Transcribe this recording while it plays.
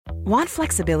Want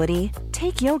flexibility?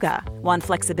 Take yoga. Want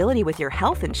flexibility with your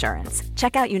health insurance?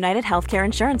 Check out United Healthcare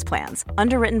Insurance Plans.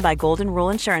 Underwritten by Golden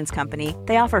Rule Insurance Company,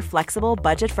 they offer flexible,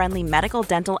 budget-friendly medical,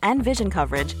 dental, and vision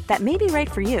coverage that may be right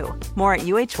for you. More at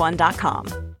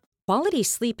uh1.com. Quality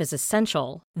sleep is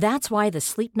essential. That's why the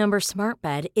Sleep Number Smart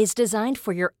Bed is designed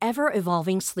for your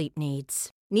ever-evolving sleep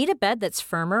needs. Need a bed that's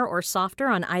firmer or softer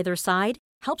on either side?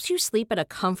 Helps you sleep at a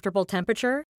comfortable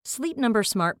temperature? Sleep Number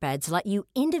Smart Beds let you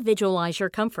individualize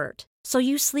your comfort, so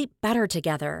you sleep better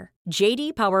together.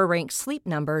 J.D. Power ranks Sleep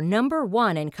Number number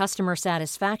 1 in customer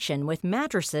satisfaction with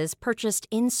mattresses purchased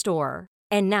in-store.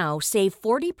 And now, save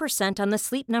 40% on the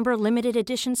Sleep Number Limited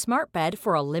Edition Smart Bed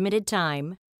for a limited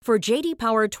time. For J.D.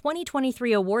 Power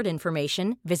 2023 award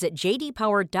information, visit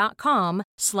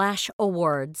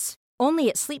jdpower.com/awards. Only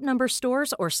at Sleep Number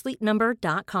stores or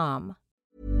sleepnumber.com.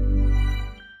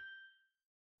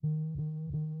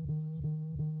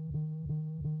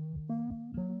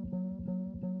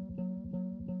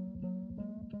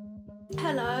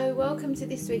 Hello, welcome to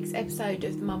this week's episode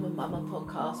of the Mum and Mama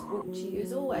podcast, brought to you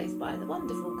as always by the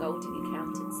wonderful Golding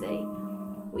Accountancy.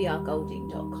 We are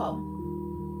golding.com.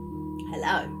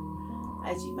 Hello.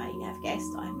 As you may have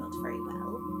guessed, I am not very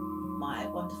well. My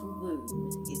wonderful wound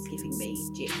is giving me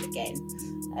jip again.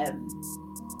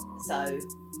 So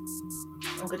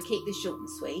I'm going to keep this short and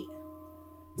sweet.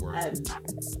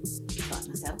 Just like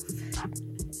myself.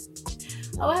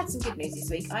 I had some good news this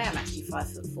week. I am actually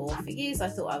 5'4". For years I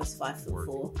thought I was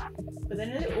 5'4", but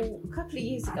then a couple of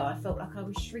years ago I felt like I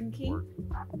was shrinking.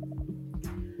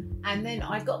 And then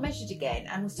I got measured again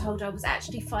and was told I was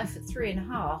actually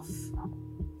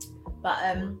 5'3.5". But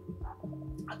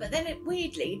then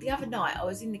weirdly, the other night I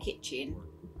was in the kitchen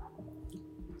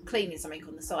cleaning something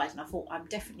on the side and I thought I'm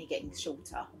definitely getting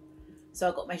shorter. So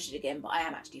I got measured again, but I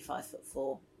am actually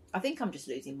 5'4". I think I'm just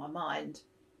losing my mind.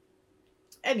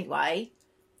 Anyway,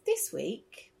 this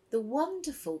week, the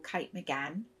wonderful Kate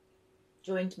McGann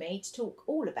joined me to talk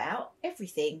all about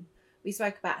everything. We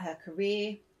spoke about her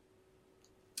career,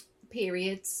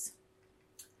 periods,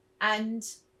 and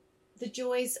the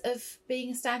joys of being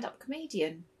a stand-up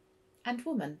comedian and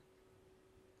woman.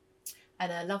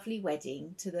 And a lovely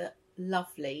wedding to the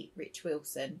lovely Rich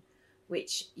Wilson,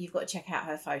 which you've got to check out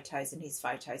her photos and his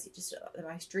photos. It just looked like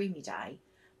the most dreamy day.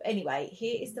 But anyway,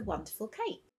 here is the wonderful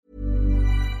Kate.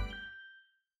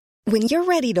 When you're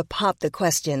ready to pop the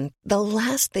question, the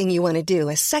last thing you want to do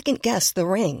is second-guess the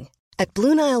ring. At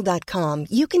BlueNile.com,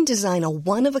 you can design a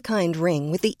one-of-a-kind ring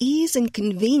with the ease and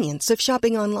convenience of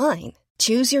shopping online.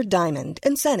 Choose your diamond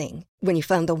and setting. When you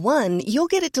find the one, you'll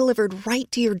get it delivered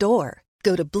right to your door.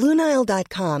 Go to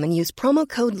BlueNile.com and use promo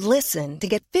code LISTEN to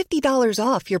get $50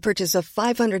 off your purchase of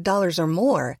 $500 or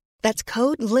more. That's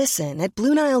code LISTEN at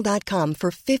BlueNile.com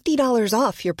for $50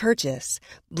 off your purchase.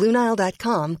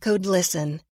 BlueNile.com, code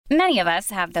LISTEN. Many of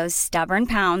us have those stubborn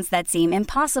pounds that seem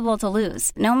impossible to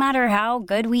lose, no matter how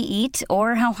good we eat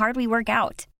or how hard we work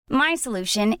out. My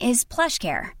solution is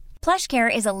PlushCare.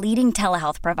 PlushCare is a leading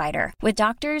telehealth provider with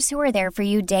doctors who are there for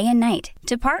you day and night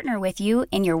to partner with you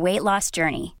in your weight loss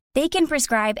journey. They can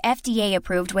prescribe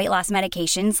FDA-approved weight loss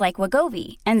medications like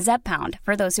Wegovy and Zepbound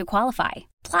for those who qualify.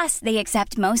 Plus, they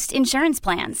accept most insurance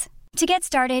plans. To get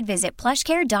started, visit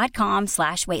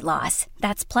plushcare.com/weightloss.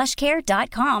 That's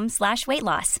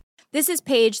plushcare.com/weightloss. This is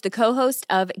Paige, the co-host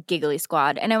of Giggly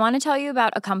Squad, and I want to tell you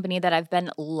about a company that I've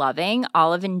been loving,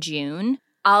 Olive & June.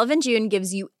 Olive & June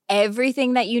gives you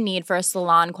everything that you need for a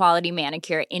salon-quality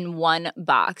manicure in one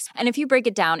box. And if you break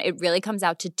it down, it really comes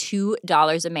out to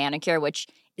 $2 a manicure, which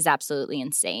is absolutely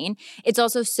insane. It's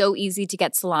also so easy to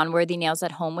get salon-worthy nails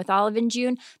at home with Olive &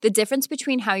 June. The difference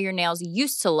between how your nails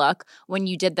used to look when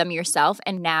you did them yourself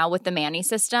and now with the Mani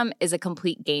system is a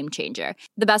complete game changer.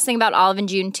 The best thing about Olive &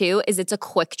 June, too, is it's a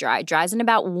quick dry. Dries in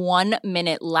about 1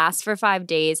 minute, lasts for 5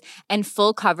 days, and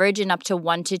full coverage in up to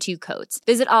 1 to 2 coats.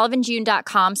 Visit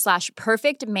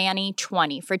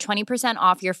oliveandjune.com/perfectmani20 for 20%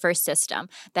 off your first system.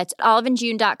 That's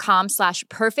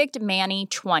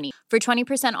oliveandjune.com/perfectmani20 for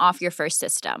 20% off your first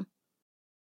system.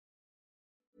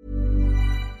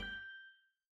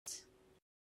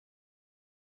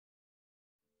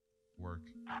 Work.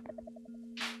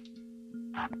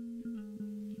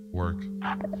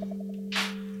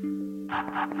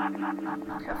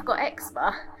 I've got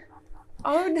eczema.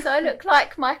 Oh no. So I look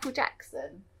like Michael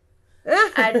Jackson.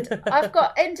 And I've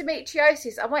got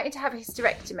endometriosis. I'm waiting to have a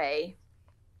hysterectomy.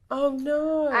 Oh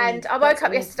no. And I woke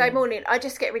up yesterday morning. I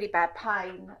just get really bad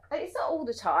pain. It's not all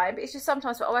the time, but it's just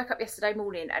sometimes. But I woke up yesterday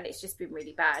morning and it's just been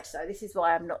really bad. So this is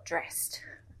why I'm not dressed.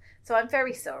 So I'm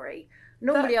very sorry.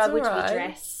 Normally That's I would all right. be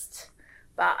dressed.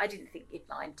 But I didn't think you'd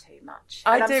mind too much.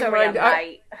 I And I'm didn't sorry mind. I'm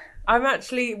late. I'm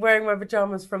actually wearing my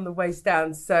pajamas from the waist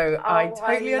down, so I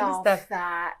totally love understand.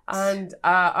 that. And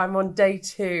I'm on day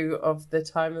 2 of the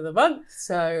time of the month,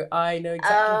 so I know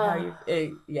exactly how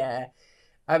you. Yeah,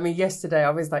 I mean, yesterday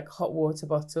I was like hot water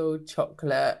bottle,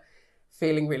 chocolate,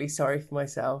 feeling really sorry for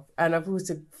myself, and I've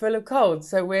also full of cold.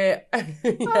 So we're. Yeah.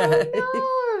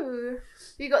 Oh no!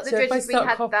 You got the So if I dredges. We start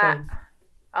had coughing- that.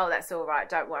 Oh, that's all right.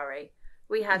 Don't worry.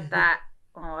 We had that.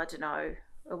 I don't know,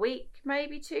 a week,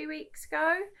 maybe 2 weeks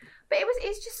ago. But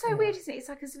it's just so weird, isn't it? It's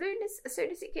like as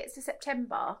soon as it gets to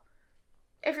September,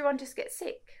 everyone just gets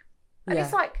sick. And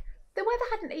it's like the weather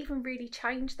hadn't even really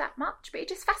changed that much, but it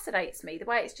just fascinates me the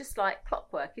way it's just like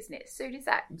clockwork, isn't it? As soon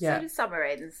as summer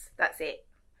ends, that's it.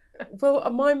 Well,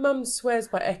 my mum swears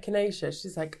by echinacea.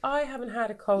 She's like, I haven't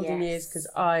had a cold in years because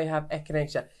I have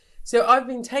echinacea. So I've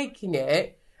been taking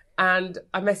it. And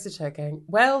I messaged her going,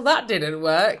 well, that didn't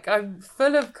work. I'm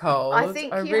full of cold. I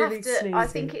think you really have to. sneezing. I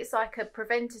think it's like a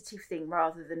preventative thing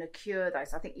rather than a cure, though.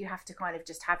 So I think you have to kind of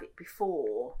just have it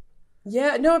before.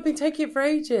 Yeah, no, I've been taking it for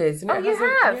ages. And Oh, you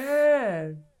have?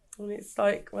 Yeah. And it's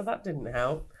like, well, that didn't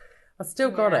help. I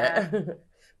still got it.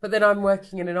 But then I'm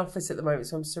working in an office at the moment,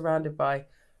 so I'm surrounded by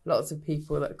lots of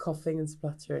people that are coughing and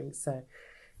spluttering. So,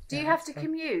 do you have to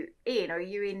commute in, or are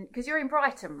you in? Because you're in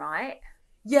Brighton, right?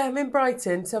 Yeah, I'm in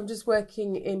Brighton, so I'm just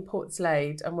working in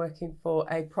Portslade. I'm working for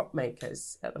a prop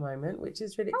makers at the moment, which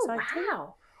is really exciting. Oh,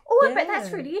 wow. Oh, I bet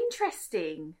that's really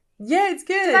interesting. Yeah, it's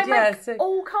good. Do they make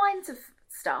all kinds of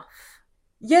stuff?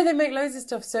 Yeah, they make loads of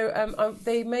stuff. So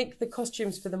they make the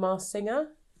costumes for The Masked Singer.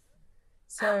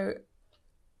 So,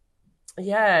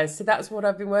 yeah, so that's what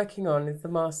I've been working on is The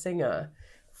Masked Singer.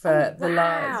 For the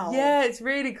last, yeah, it's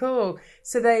really cool.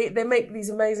 So they make these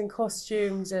amazing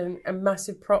costumes and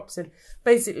massive props, and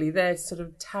basically their sort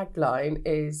of tagline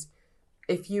is,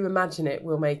 "If you imagine it,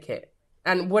 we'll make it."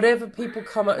 And whatever people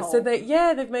come up, so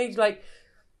they've made like,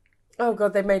 oh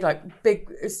god, they made like big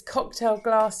cocktail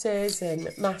glasses and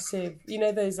massive, you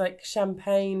know, those like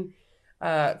champagne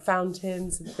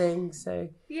fountains and things. So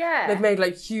yeah, they've made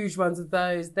like huge ones of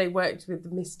those. They worked with the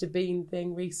Mr. Bean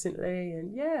thing recently,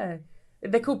 and yeah.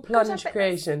 They're called Plunge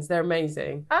Creations. They're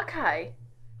amazing. Okay.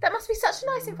 That must be such a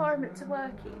nice environment to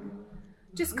work in.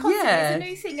 Just constantly, it's a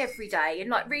new thing every day, and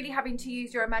like really having to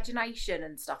use your imagination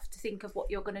and stuff to think of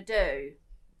what you're going to do.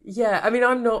 Yeah, I mean,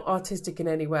 I'm not artistic in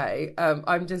any way.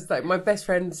 I'm just like, my best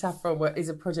friend Saffron is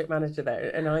a project manager there,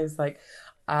 and I was like,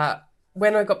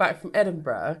 when I got back from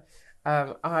Edinburgh,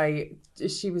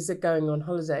 she was going on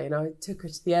holiday, and I took her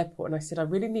to the airport, and I said, I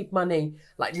really need money,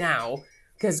 like now.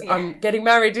 Because I'm getting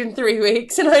married in 3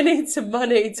 weeks and I need some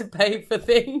money to pay for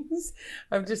things.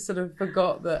 I've just sort of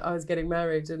forgot that I was getting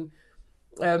married. And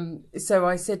so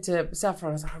I said to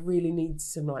Saffron, I was like, I really need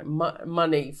some like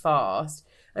money fast.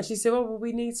 And she said, well,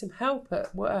 we need some help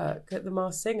at work at The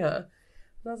Masked Singer.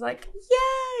 And I was like,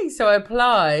 yay! So I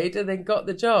applied and then got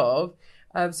the job.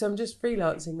 So I'm just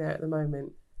freelancing there at the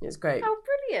moment. It's great. Oh,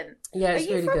 brilliant. Yeah, it's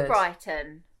really good. Are you from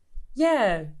Brighton?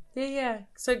 Yeah.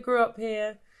 So I grew up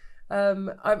here.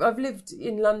 I've lived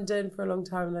in London for a long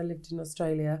time and I lived in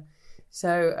Australia.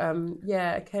 So,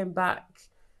 I came back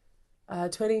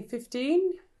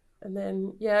 2015 and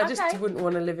then, I just wouldn't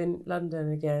want to live in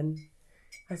London again.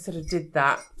 I sort of did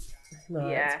that. No,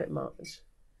 it's a bit much.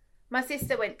 My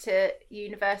sister went to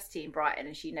university in Brighton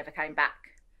and she never came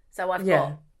back. So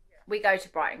we go to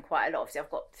Brighton quite a lot. Obviously,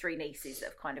 I've got 3 nieces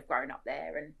that have kind of grown up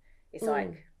there, and it's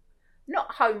like...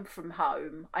 not home from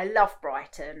home. I love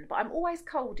Brighton, but I'm always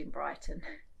cold in Brighton.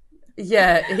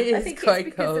 Yeah, it is I think quite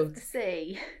it's because cold. of the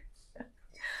sea.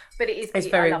 But it is. It's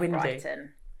very I love windy.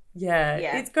 Brighton. Yeah,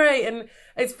 it's great, and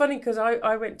it's funny because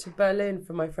I went to Berlin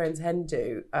for my friend's hen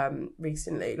do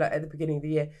recently, like at the beginning of the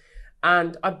year,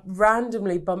 and I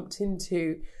randomly bumped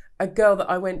into a girl that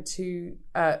I went to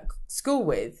school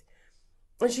with,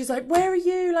 and she's like, "Where are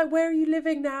you? Like, where are you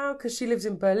living now?" Because she lives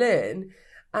in Berlin.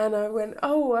 And I went,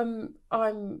 I'm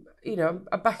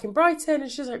back in Brighton. And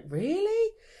she was like,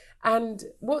 really? And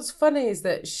what's funny is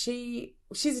that she's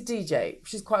a DJ.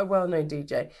 She's quite a well-known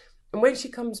DJ. And when she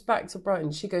comes back to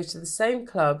Brighton, she goes to the same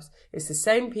clubs. It's the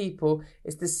same people.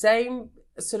 It's the same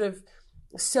sort of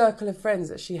circle of friends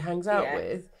that she hangs out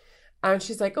with. And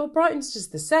she's like, oh, Brighton's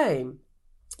just the same.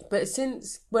 But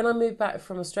since when I moved back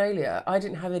from Australia, I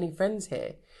didn't have any friends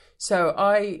here. So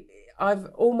I've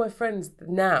all my friends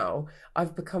now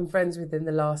I've become friends with in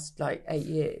the last like 8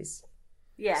 years.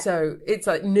 Yeah. So it's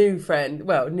like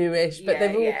newish, but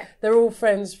they're all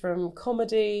friends from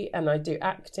comedy, and I do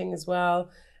acting as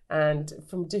well, and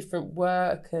from different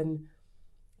work, and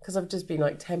because I've just been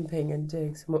like temping and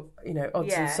doing some, you know, odds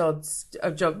Yeah. and sods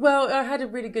of job. Well, I had a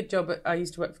really good job. I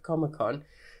used to work for Comic-Con.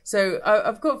 So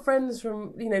I've got friends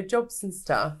from, you know, jobs and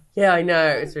stuff. Yeah, I know.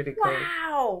 It's really cool.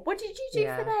 Wow. What did you do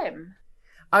Yeah. for them?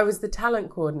 I was the talent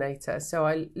coordinator. So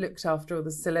I looked after all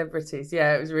the celebrities.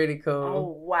 Yeah, it was really cool.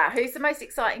 Oh, wow. Who's the most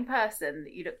exciting person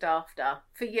that you looked after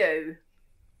for you?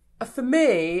 For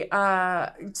me,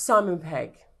 Simon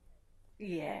Pegg.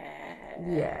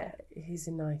 Yeah. He's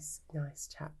a nice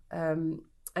chap. And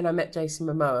I met Jason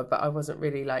Momoa, but I wasn't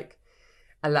really like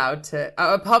allowed to,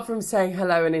 apart from saying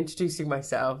hello and introducing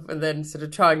myself, and then sort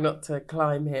of trying not to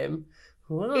climb him.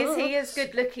 Is he as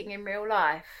good looking in real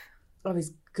life? Oh,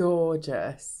 he's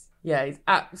gorgeous. Yeah, he's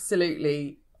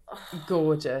absolutely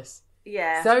gorgeous.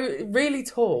 Yeah. So really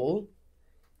tall,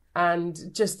 and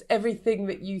just everything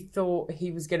that you thought he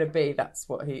was going to be. That's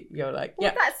what you're like.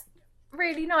 Well, Yeah, that's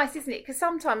really nice, isn't it? Because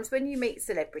sometimes when you meet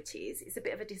celebrities, it's a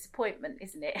bit of a disappointment,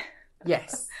 isn't it?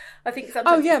 yes. I think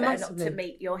sometimes yeah, it's better massively. not to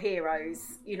meet your heroes,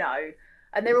 you know,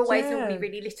 and they're always Yeah. normally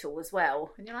really little as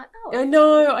well. And you're like, oh, I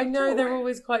know. sure. They're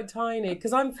always quite tiny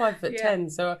because I'm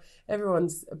 5'10", so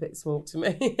everyone's a bit small to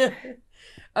me.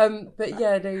 But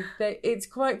yeah, they it's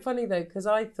quite funny though, because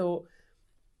I thought,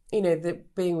 you know, that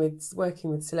working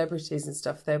with celebrities and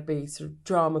stuff, there'd be sort of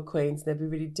drama queens, and they'd be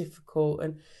really difficult.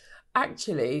 And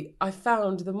actually, I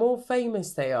found the more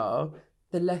famous they are,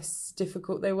 the less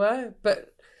difficult they were.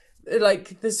 But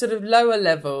like the sort of lower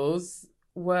levels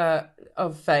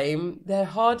of fame, they're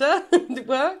harder to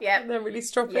work. Yeah. They're really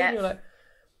stropping. Yeah. You're like,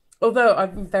 although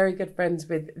I'm very good friends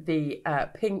with the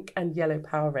pink and yellow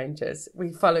Power Rangers.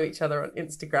 We follow each other on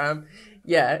Instagram.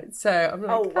 Yeah. So I'm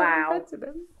like, Oh, wow. I'm friends with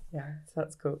them. Yeah, so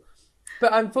that's cool.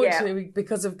 But unfortunately,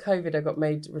 because of COVID, I got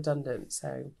made redundant.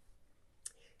 So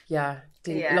yeah,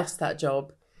 lost that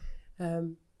job.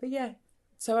 But yeah,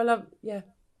 so I love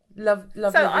living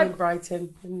in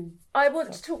Brighton. And I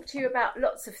want to talk to you about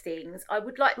lots of things. I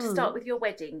would like to start with your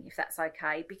wedding, if that's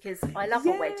okay, because I love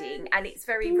a wedding, and it's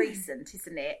very recent,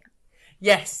 isn't it?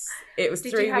 yes, it was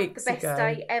Did 3 you have weeks the best ago.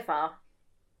 day ever?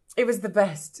 It was the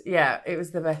best. Yeah, it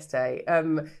was the best day.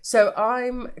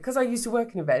 So because I used to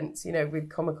work in events, you know, with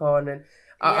Comic-Con,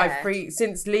 and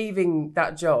since leaving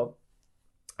that job,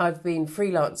 I've been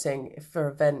freelancing for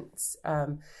events.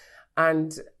 And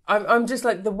I'm just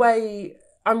like, the way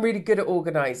I'm really good at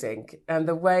organising, and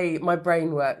the way my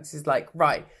brain works is like,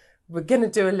 right, we're going to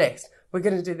do a list. We're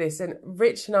going to do this. And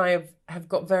Rich and I have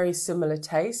got very similar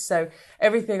tastes. So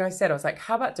everything I said, I was like,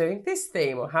 how about doing this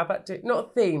theme? Or how about not a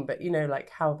theme, but, you know, like,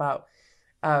 how about,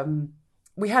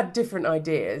 we had different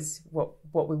ideas, what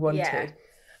we wanted.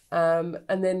 Yeah.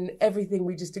 And then everything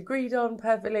we just agreed on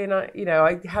perfectly. And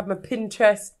I had my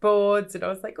Pinterest boards, and I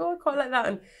was like, oh, I quite like that.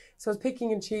 And so I was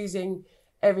picking and choosing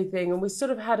everything. And we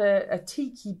sort of had a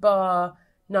tiki bar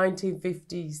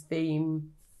 1950s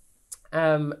theme.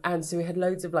 And so we had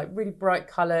loads of like really bright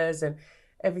colours, and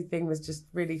everything was just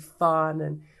really fun.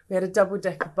 And we had a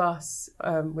double-decker bus,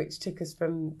 which took us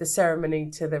from the ceremony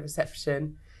to the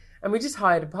reception. And we just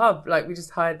hired a pub, like we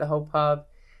just hired the whole pub.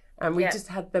 And we just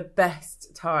had the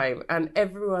best time. And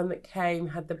everyone that came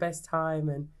had the best time.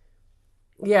 And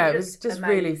yeah, it was just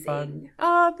really fun.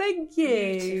 Oh, thank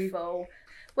you. Beautiful.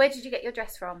 Where did you get your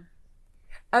dress from?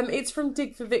 It's from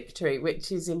Dig for Victory, which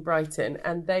is in Brighton,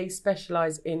 and they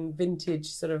specialise in vintage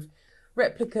sort of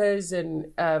replicas, and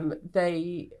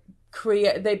it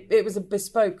was a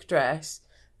bespoke dress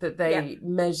that they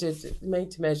made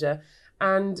to measure.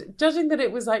 And judging that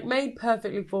it was like made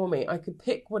perfectly for me, I could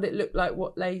pick what it looked like,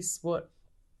 what lace,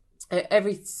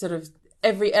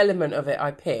 every element of it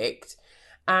I picked.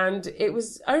 And it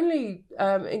was only,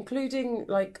 including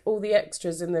like all the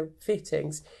extras and the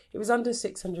fittings, it was under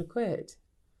 600 quid.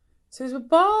 So it was a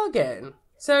bargain.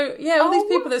 So yeah, all these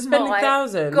people that are spending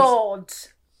thousands. God.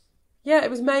 Yeah, it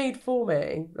was made for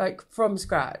me, like from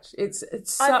scratch.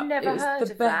 I've never heard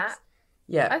of that.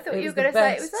 Yeah, I thought you were going to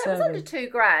say it was under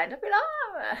 £2,000. I'd be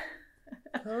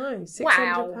like, oh, £600.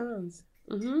 Wow.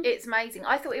 Mm-hmm. It's amazing.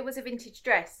 I thought it was a vintage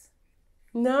dress.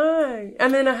 No,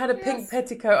 and then I had a pink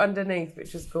petticoat underneath,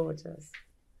 which was gorgeous.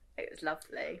 It was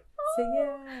lovely. So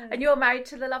yeah, and you're married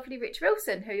to the lovely Rich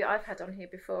Wilson, who I've had on here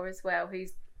before as well,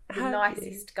 who's the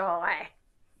nicest guy.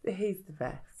 He's the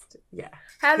best. Yeah.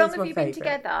 How long have you been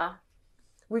together?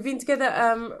 We've been together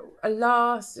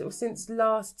since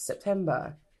last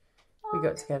September. We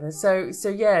got together. So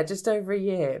yeah, just over a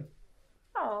year.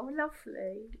 Oh,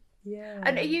 lovely. Yeah.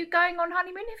 And are you going on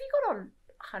honeymoon? Have you gone on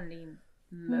honeymoon?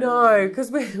 No,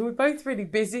 because we're both really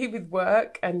busy with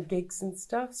work and gigs and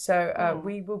stuff. So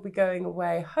we will be going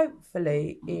away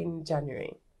hopefully in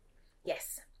January.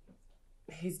 Yes.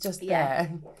 He's just there.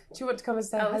 Do you want to come and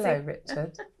say hello,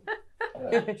 Richard?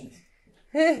 Do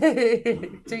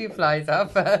your flies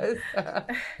up first.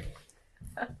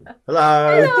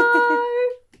 Hello.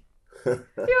 You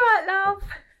alright, love?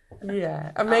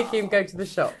 Yeah, I'm making him go to the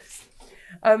shops.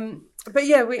 But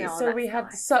yeah, we had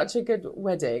nice. such a good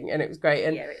wedding, and it was great.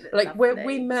 And Yeah, it looked like lovely.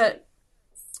 we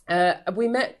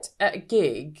met at a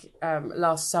gig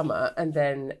last summer, and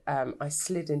then I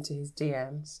slid into his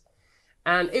DMs,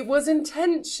 and it was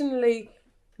intentionally.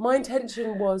 My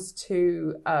intention was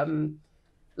to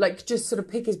like just sort of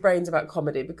pick his brains about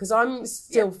comedy, because I'm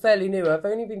still fairly new. I've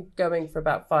only been going for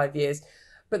about 5 years,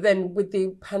 but then with the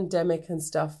pandemic and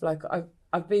stuff, like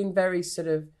I've been very sort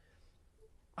of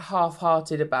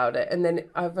half-hearted about it, and then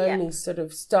I've only sort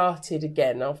of started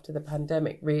again after the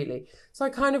pandemic, really. So I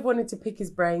kind of wanted to pick his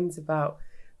brains about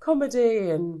comedy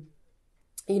and,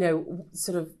 you know,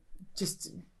 sort of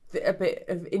just a bit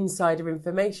of insider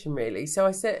information, really. So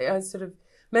I sort of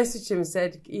messaged him and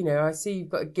said, you know, I see you've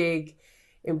got a gig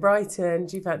in Brighton,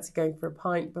 do you fancy going for a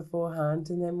pint beforehand?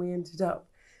 And then we ended up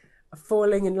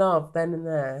falling in love then and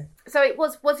there. So it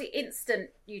was it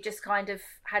instant? You just kind of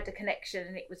had a connection,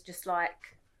 and it was just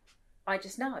like, I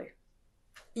just know.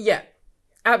 Yeah,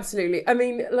 absolutely. I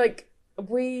mean, like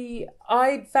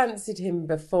I'd fancied him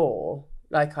before,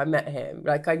 like I met him,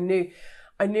 like I knew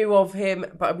of him,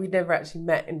 but we'd never actually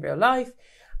met in real life.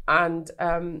 And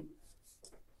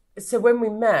so when we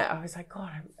met, I was like,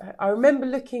 God, I remember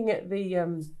looking at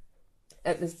him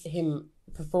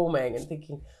performing and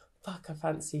thinking, fuck, I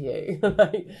fancy you.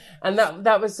 And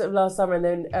that was sort of last summer. And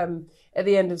then at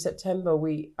the end of September,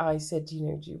 I said, you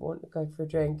know, do you want to go for a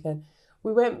drink? And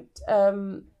we went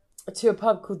to a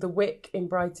pub called The Wick in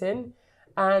Brighton.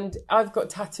 And I've got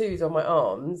tattoos on my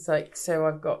arms, like, so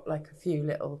I've got like a few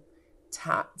little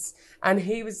tats. And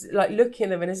he was like looking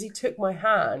at them, and as he took my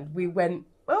hand, we went,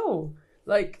 oh,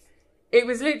 like it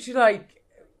was literally like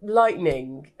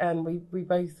lightning. And we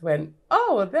both went,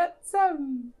 oh, that's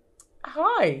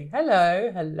hi,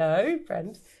 hello,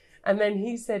 friend. And then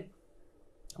he said,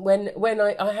 when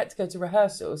I had to go to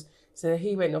rehearsals, so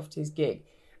he went off to his gig.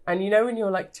 And you know when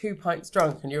you're like 2 pints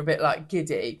drunk and you're a bit like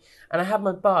giddy, and I had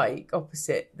my bike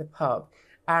opposite the pub,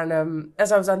 and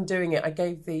as I was undoing it,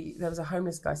 there was a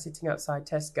homeless guy sitting outside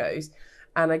Tesco's,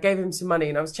 and I gave him some money,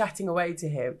 and I was chatting away to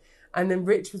him, and then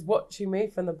Rich was watching me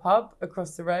from the pub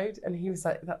across the road, and he was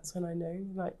like, that's when I knew,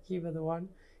 like, you were the one.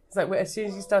 It's like, as soon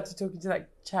as you started talking to that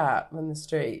chap on the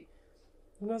street,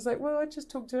 and I was like, well, I just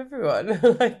talk to everyone.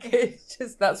 Like, it's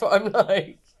just, that's what I'm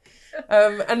like.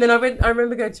 And then I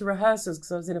remember going to rehearsals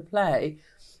because I was in a play,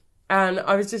 and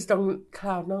I was just on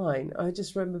cloud nine. I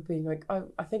just remember being like,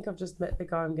 I think I've just met the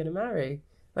guy I'm going to marry.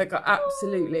 Like, I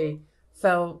absolutely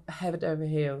fell head over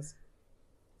heels.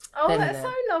 Oh, that's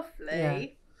so lovely. Yeah.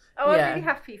 Oh, I'm really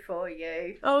happy for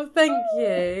you. Oh, thank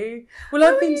you. Well,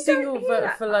 I've been single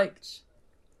for like...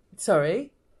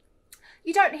 Sorry?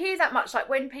 You don't hear that much, like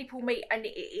when people meet and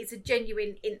it's a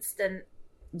genuine instant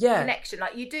connection.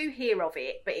 Like you do hear of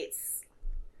it, but it's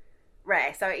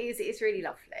rare. So it's really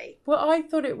lovely. Well, I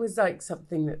thought it was like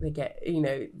something that they get, you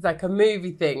know, like a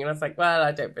movie thing. And I was like, well,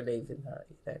 I don't believe in that,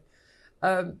 you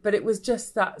know. But it was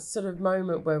just that sort of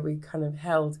moment where we kind of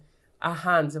held our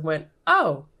hands and went,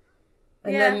 oh.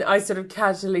 And then I sort of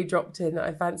casually dropped in that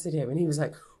I fancied him. And he was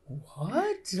like,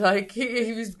 what? Like,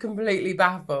 he was completely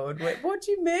baffled. Like, what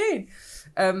do you mean?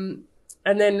 And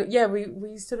then,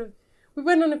 we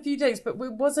went on a few dates, but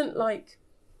it wasn't like,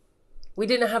 we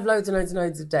didn't have loads and loads and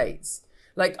loads of dates.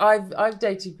 Like, I've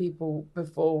dated people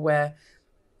before where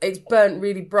it's burnt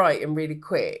really bright and really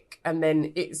quick. And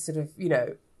then it's sort of, you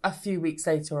know, a few weeks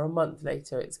later or a month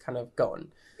later, it's kind of gone.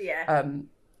 Yeah.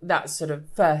 That sort of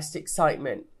first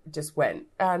excitement just went.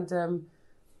 And,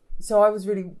 so I was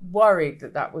really worried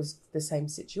that was the same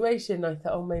situation. I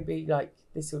thought, oh, maybe like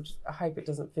this will I hope it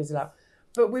doesn't fizzle out.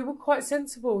 But we were quite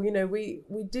sensible. You know, we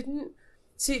didn't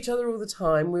see each other all the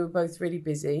time. We were both really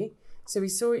busy. So we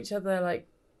saw each other, like,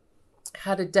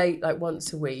 had a date like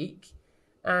once a week.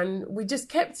 And we just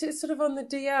kept it sort of on the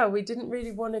DL. We didn't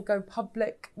really want to go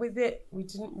public with it. We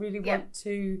didn't really want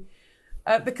to,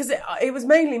 because it was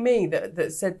mainly me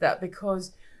that said that,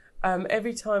 because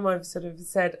every time I've sort of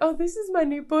said, oh, this is my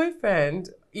new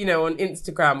boyfriend, you know, on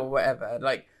Instagram or whatever,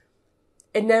 like,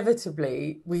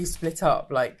 inevitably we split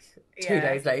up like 2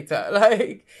 days later.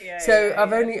 Like,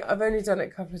 I've only done it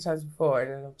a couple of times before,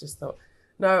 and then I've just thought,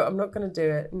 no, I'm not going to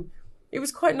do it. And it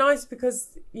was quite nice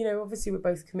because, you know, obviously we're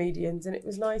both comedians, and it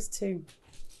was nice to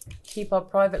keep our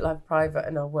private life private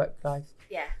and our work life,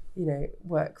 you know,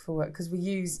 work for work, because we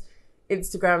use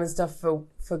Instagram and stuff for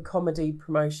comedy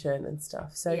promotion and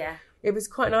stuff. So it was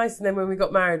quite nice. And then when we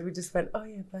got married, we just went, oh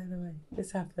yeah, by the way,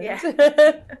 this happened.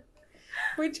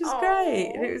 which is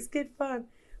great. And it was good fun.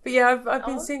 But yeah, I've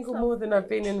been single more than I've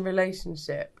been in a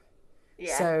relationship.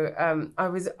 Yeah. So I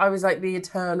was like the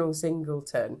eternal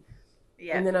singleton.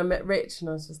 Yeah. And then I met Rich and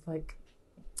I was just like,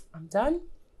 I'm done.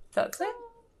 That's it.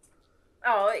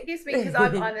 Oh, it gives me, because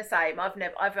I'm the same.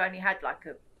 I've only had like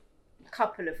a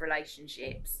couple of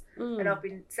relationships, and I've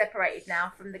been separated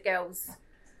now from the girl's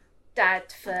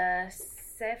dad for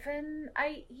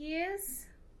 7-8 years.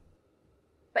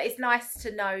 But it's nice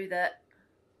to know that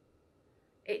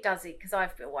it does it, because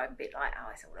I've been a bit like, oh,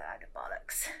 it's all a load of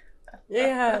bollocks.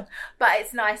 Yeah. But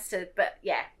it's nice to know that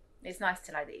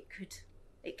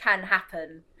it can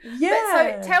happen. Yeah.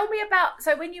 But so tell me about,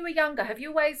 so when you were younger, have you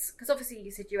always, because obviously you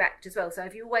said you act as well, so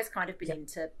have you always kind of been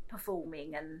into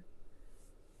performing and...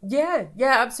 Yeah,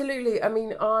 absolutely. I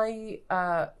mean, my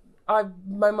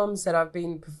mum said I've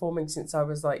been performing since I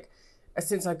was like,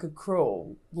 since I could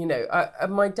crawl, you know.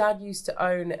 My dad used to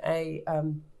own a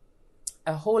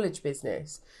haulage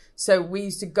business. So we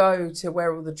used to go to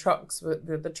where all the trucks were,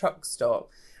 the truck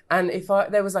stop. And if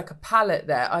there was like a pallet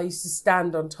there, I used to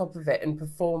stand on top of it and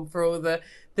perform for all the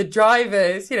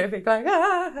drivers, you know, being like,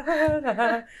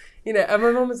 you know. And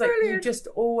my mum was like, Brilliant. You just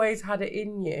always had it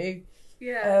in you.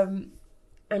 Yeah.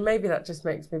 And maybe that just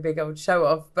makes me a big old show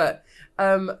off. But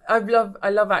I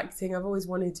love acting. I've always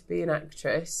wanted to be an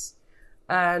actress.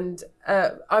 And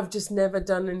I've just never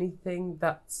done anything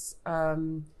that's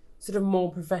sort of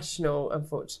more professional,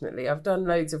 unfortunately. I've done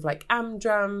loads of like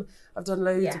Amdram. I've done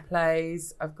loads of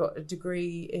plays. I've got a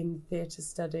degree in theatre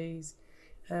studies.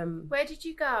 Where did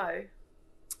you go?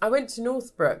 I went to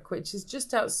Northbrook, which is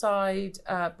just outside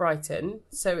Brighton.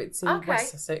 So it's in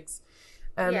West Sussex.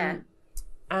 And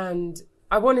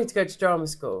I wanted to go to drama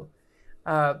school.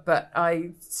 But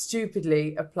I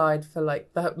stupidly applied for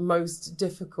like the most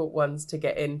difficult ones to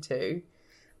get into.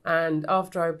 And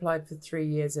after I applied for 3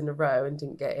 years in a row and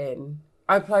didn't get in,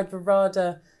 I applied for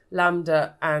RADA,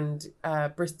 LAMDA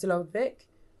and Bristol Old Vic.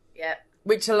 Yeah.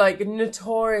 Which are like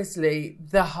notoriously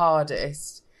the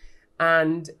hardest.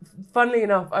 And funnily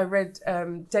enough, I read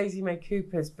Daisy May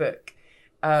Cooper's book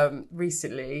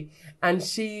recently, and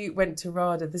she went to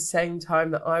RADA the same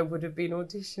time that I would have been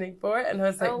auditioning for it. And I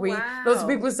was like, lots of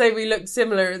people say we look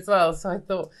similar as well. So I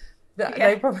thought...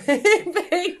 They probably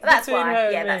that's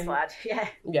why. Yeah, that's why.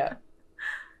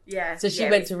 Yeah. So she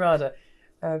went to RADA,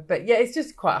 but yeah, it's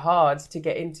just quite hard to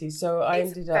get into. So I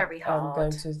ended up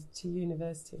going to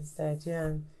university instead.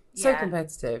 Yeah, so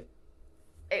competitive.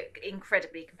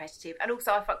 Incredibly competitive, and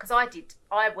also I did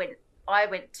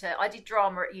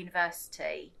drama at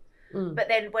university. But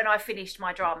then when I finished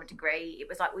my drama degree, it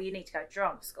was like, well, you need to go to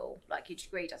drama school. Like, your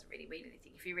degree doesn't really mean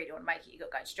anything. If you really want to make it, you've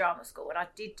got to go to drama school. And I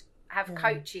did have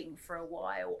coaching for a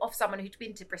while off someone who'd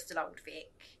been to Bristol Old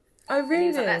Vic. Oh, really? And he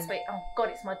was like, that's sweet. Oh God,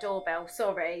 it's my doorbell.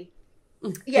 Sorry.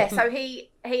 Yeah. So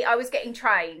I was getting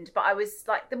trained, but I was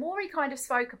like, the more he kind of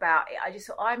spoke about it, I just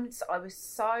thought I was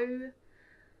so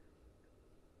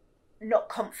not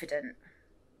confident.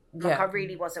 Like I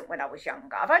really wasn't when I was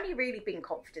younger. I've only really been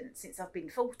confident since I've been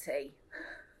 40.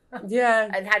 Yeah.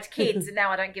 And had kids, and now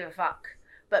I don't give a fuck.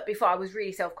 But before, I was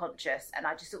really self-conscious, and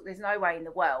I just thought there's no way in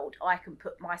the world I can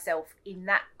put myself in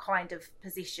that kind of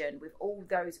position with all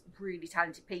those really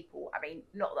talented people. I mean,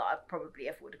 not that I probably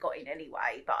ever would have got in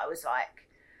anyway, but I was like,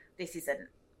 this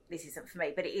isn't for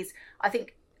me. But it is, I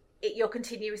think you're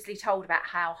continuously told about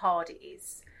how hard it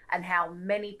is and how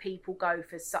many people go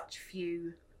for such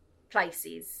few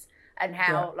places, and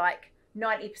how like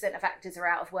 90% of actors are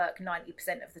out of work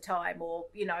 90% of the time, or,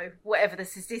 you know, whatever the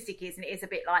statistic is. And it is a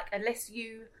bit like, unless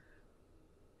you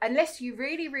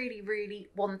really, really, really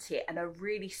want it and are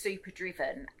really super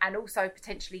driven, and also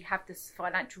potentially have this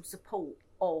financial support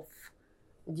of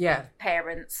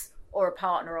parents or a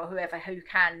partner or whoever who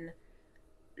can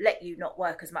let you not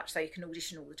work as much so you can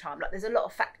audition all the time. Like, there's a lot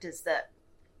of factors that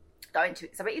go into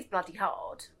it. So it is bloody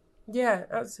hard. Yeah,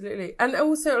 absolutely. And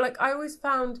also, like, I always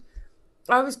found...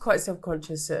 I was quite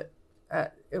self-conscious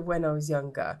when I was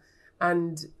younger,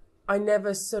 and I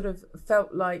never sort of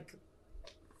felt like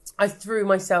I threw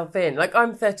myself in. Like,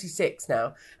 I'm 36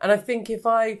 now, and I think if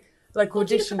I like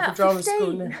auditioned for drama 15.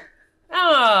 School now...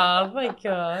 Oh my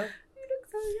God. You look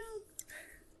so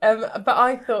young. But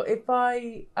I thought if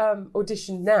I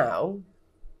auditioned now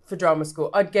for drama school,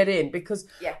 I'd get in, because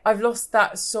I've lost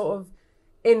that sort of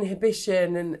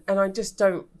inhibition, and I just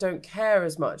don't care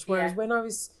as much. Whereas when I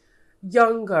was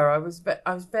younger, I was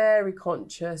very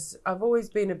conscious. I've always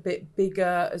been a bit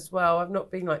bigger as well. I've not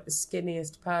been like the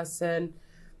skinniest person.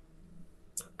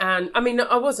 And I mean,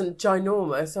 I wasn't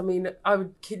ginormous. I mean, I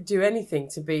would do anything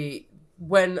to be,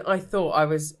 when I thought I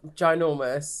was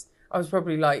ginormous, I was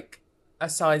probably like a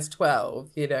size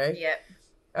 12, you know? Yeah.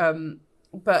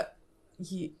 but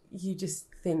you just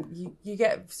think you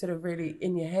get sort of really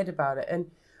in your head about it.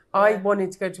 And I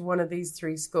wanted to go to one of these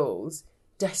 3 schools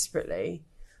desperately,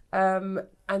 and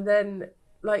then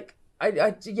like I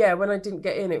when I didn't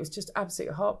get in, it was just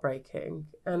absolutely heartbreaking.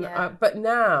 And but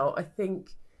now I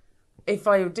think if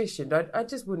I auditioned, I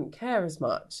just wouldn't care as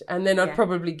much, and then I'd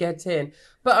probably get in.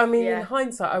 But I mean, in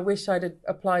hindsight, I wish I'd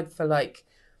applied for like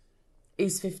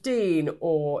East 15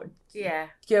 or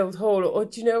Guildhall, or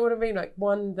do you know what I mean? Like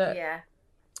one that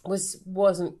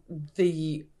wasn't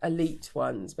the elite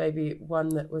ones, maybe one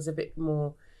that was a bit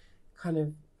more kind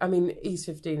of. I mean, East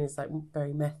 15 is like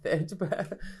very method,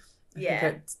 but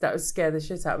that would scare the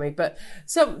shit out of me. But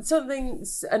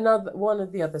one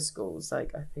of the other schools,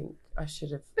 like I think I should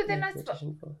have. But then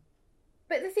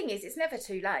But the thing is, it's never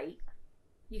too late.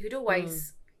 You could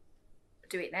always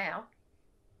do it now,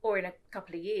 or in a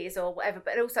couple of years, or whatever.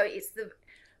 But also,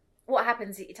 what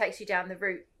happens. It takes you down the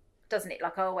route, doesn't it?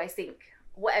 Like I always think,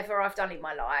 whatever I've done in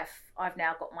my life, I've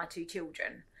now got my 2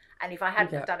 children. And if I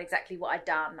hadn't have done exactly what I'd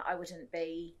done, I wouldn't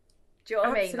be... Do you know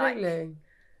what I mean? Like,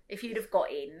 if you'd have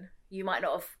got in, you might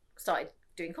not have started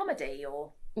doing comedy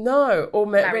or... No, or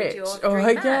met Rich.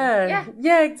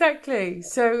 Yeah, exactly.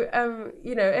 So,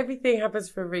 everything happens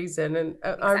for a reason. And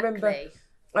I remember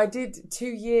I did 2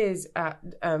 years at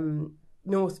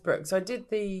Northbrook. So I did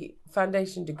the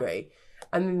foundation degree.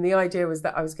 And then the idea was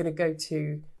that I was going to go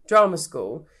to drama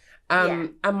school.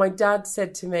 And my dad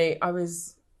said to me, I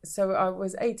was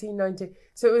 18, 19.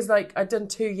 So it was like I'd done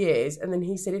 2 years. And then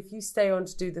he said, if you stay on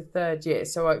to do the 3rd year,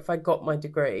 so if I got my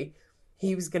degree,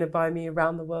 he was going to buy me a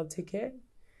round the world ticket.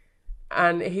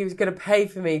 And he was going to pay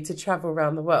for me to travel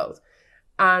around the world.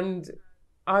 And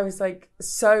I was like,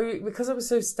 because I was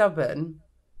so stubborn,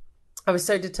 I was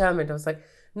so determined. I was like,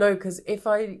 no, because if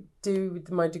I do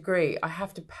my degree, I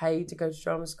have to pay to go to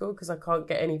drama school because I can't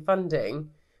get any funding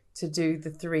to do the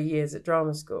 3 years at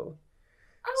drama school.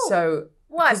 Oh, so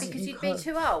why? Because you'd be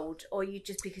too old, or you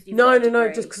just because you've no, got a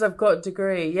degree? just because I've got a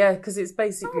degree. Yeah, because it's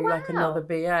basically like another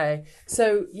BA.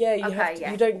 So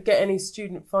you don't get any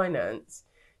student finance.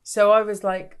 So I was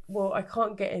like, well, I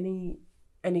can't get any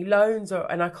loans,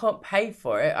 and I can't pay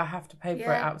for it. I have to pay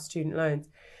for it out of student loans.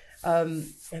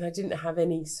 And I didn't have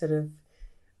any sort of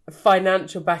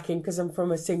financial backing because I'm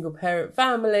from a single parent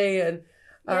family, and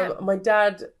my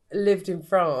dad lived in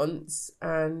France,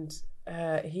 and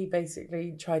he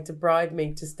basically tried to bribe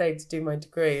me to stay to do my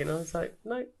degree, and I was like,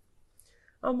 no,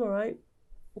 I'm all right.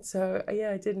 So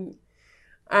I didn't,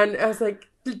 and I was like,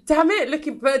 damn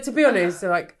it! But to be honest,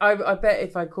 like I bet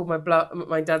if I called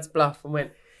my dad's bluff and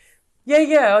went,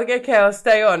 okay, I'll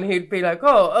stay on, he'd be like,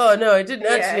 oh no, I didn't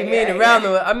actually mean around the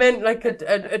world. I meant like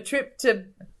a trip to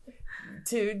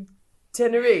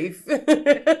Tenerife.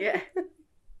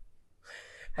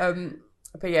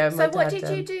 But yeah. So what did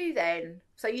you do then?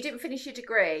 So you didn't finish your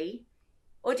degree,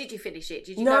 or did you finish it?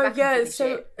 Did you go back and finish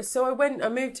it? So I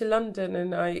moved to London,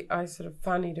 and I sort of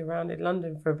fannied around in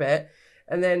London for a bit,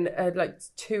 and then like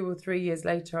 2 or 3 years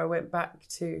later, I went back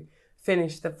to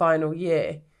finish the final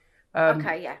year.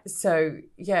 So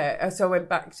I went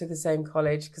back to the same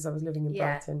college because I was living in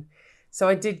Brighton. So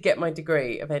I did get my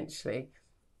degree eventually.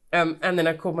 And then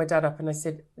I called my dad up and I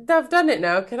said, I've done it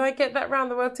now. Can I get that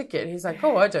round the world ticket? And he's like,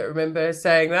 I don't remember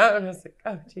saying that. And I was like,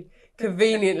 oh, gee.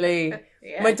 Conveniently.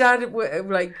 My dad,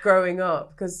 like growing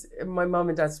up, because my mum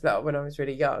and dad split up when I was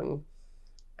really young.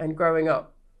 And growing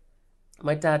up,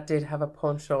 my dad did have a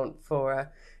penchant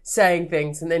for saying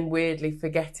things and then weirdly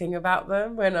forgetting about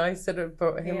them when I sort of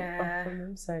brought him up on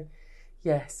them. So,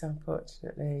 yes,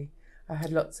 unfortunately, I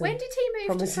had lots of When did he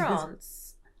move to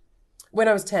France? When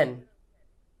I was 10.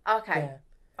 Okay. Yeah.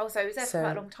 Oh, so he was there for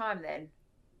quite a long time then?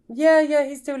 Yeah,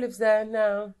 he still lives there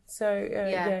now. So,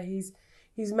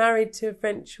 he's married to a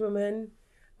French woman.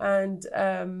 And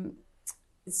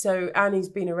Annie's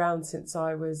been around since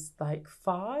I was like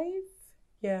 5.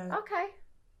 Yeah. Okay.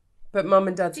 But mum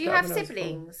and dad. Do you have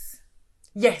siblings?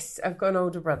 Yes, I've got an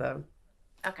older brother.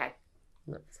 Okay.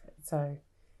 So,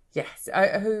 yes,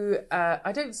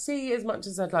 I don't see as much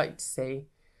as I'd like to see,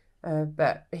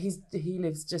 but he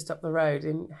lives just up the road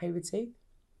in Hayward Heath.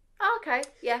 Oh, okay,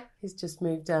 yeah. He's just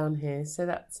moved down here, so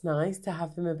that's nice to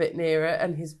have him a bit nearer,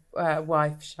 and his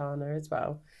wife Shana as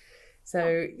well.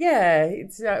 So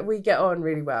it's we get on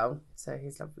really well. So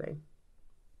he's lovely.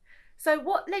 So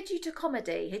what led you to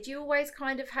comedy? Had you always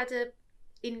kind of had an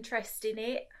interest in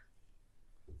it?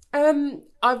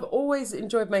 I've always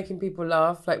enjoyed making people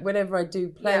laugh. Like whenever I do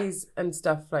plays and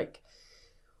stuff, like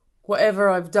whatever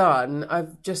I've done,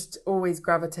 I've just always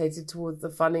gravitated towards the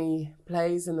funny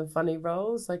plays and the funny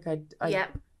roles. Like I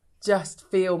just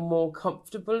feel more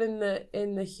comfortable in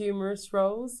the humorous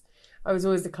roles. I was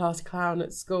always the class clown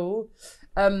at school.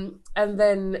 And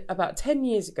then about 10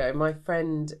 years ago, my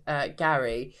friend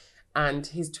Gary and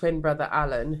his twin brother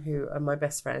Alan, who are my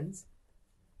best friends,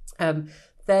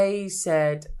 they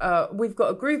said, we've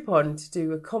got a group on to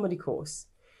do a comedy course.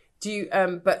 Do you?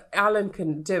 But Alan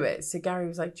couldn't do it. So Gary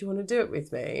was like, do you want to do it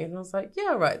with me? And I was like, yeah,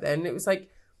 all right then. It was like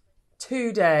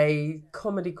 2-day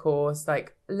comedy course,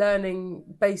 like learning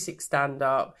basic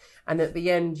stand-up. And at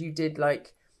the end, you did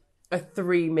like a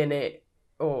 3-minute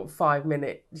or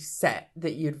 5-minute set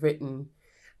that you'd written.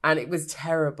 And it was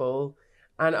terrible.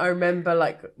 And I remember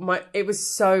like it was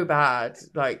so bad.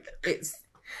 Like it's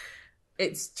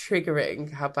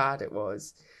triggering how bad it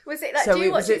was. Was it like, so do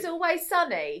you watch It's Always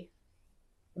Sunny?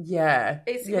 Yeah.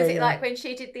 Was it like when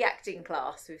she did the acting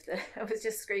class with I was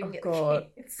just screaming at the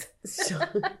kids?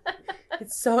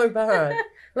 It's so bad.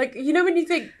 Like, you know when you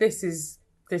think this is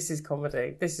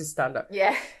comedy, this is stand-up.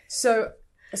 Yeah. So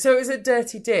it was at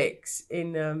Dirty Dick's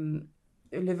in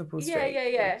Liverpool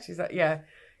Street. Yeah. She's like, yeah.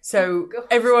 So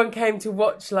everyone came to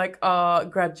watch like our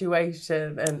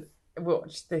graduation and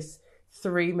watch this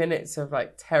 3 minutes of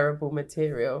like terrible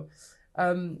material.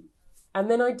 And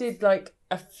then I did like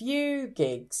a few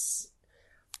gigs,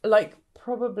 like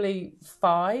probably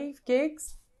 5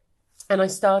 gigs. And I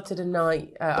started a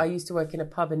night, I used to work in a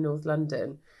pub in North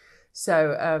London.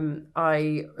 So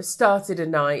I started a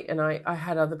night and I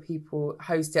had other people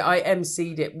host it. I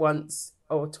emceed it once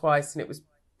or twice and it was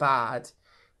bad.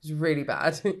 It was really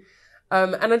bad.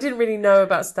 And I didn't really know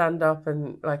about stand-up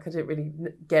and like I didn't really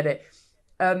get it.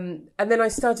 And then I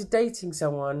started dating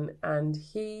someone and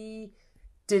he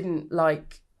didn't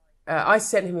like... I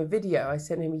sent him a video. I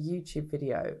sent him a YouTube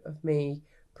video of me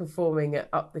performing at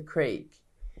Up the Creek.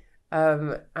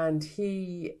 And I'm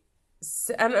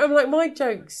like, my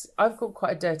jokes, I've got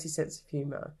quite a dirty sense of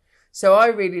humour. So I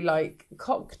really like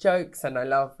cock jokes and I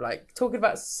love like talking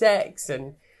about sex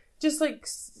and just like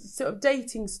sort of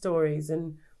dating stories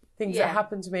and things that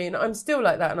happen to me. And I'm still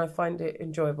like that and I find it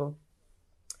enjoyable.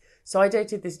 So I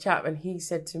dated this chap and he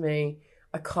said to me,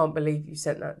 I can't believe you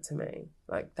sent that to me.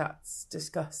 Like, that's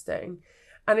disgusting.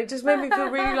 And it just made me feel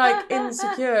really like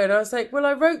insecure. And I was like, well,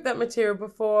 I wrote that material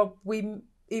before we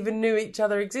even knew each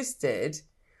other existed.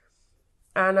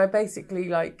 And I basically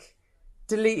like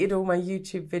deleted all my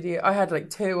YouTube video. I had like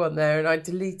 2 on there and I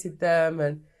deleted them.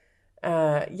 And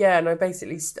and I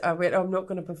basically, I went, I'm not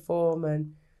going to perform.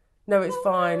 And no, it's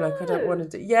fine. Like, I don't want to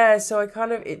do. Yeah, so I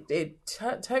kind of, it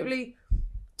totally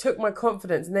took my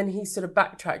confidence. And then he sort of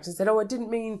backtracked and said, oh, I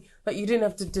didn't mean, like, you didn't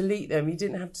have to delete them. You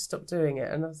didn't have to stop doing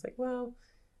it. And I was like, well,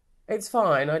 it's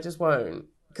fine. I just won't.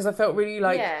 Because I felt really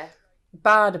like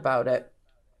bad about it.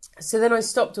 So then I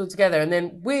stopped altogether. And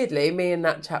then weirdly, me and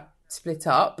that chap split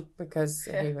up because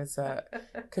he was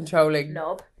controlling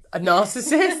knob. A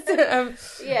narcissist.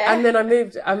 And then I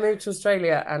moved to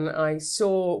Australia and I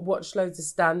watched loads of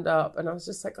stand-up and I was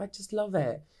just like, I just love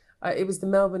it. It was the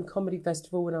Melbourne Comedy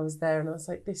Festival when I was there and I was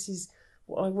like, this is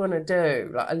what I want to do.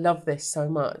 Like, I love this so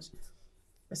much.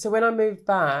 So when I moved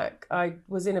back, I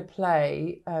was in a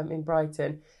play in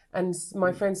Brighton and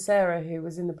my friend Sarah, who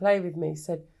was in the play with me,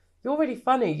 said, you're really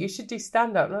funny, you should do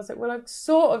stand-up. And I was like, well, I've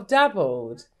sort of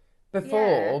dabbled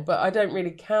before, but I don't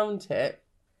really count it.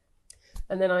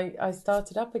 And then I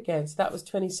started up again. So that was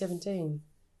 2017.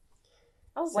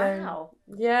 Oh, wow.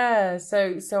 Yeah,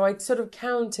 so I sort of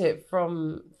count it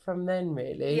from then,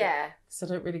 really. Yeah. So I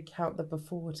don't really count the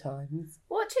before times.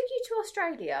 What took you to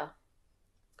Australia?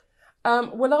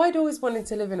 Well, I'd always wanted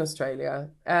to live in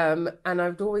Australia, and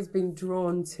I'd always been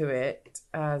drawn to it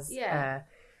as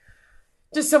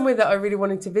just somewhere that I really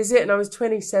wanted to visit. And I was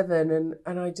 27,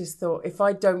 and I just thought, if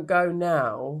I don't go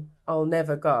now, I'll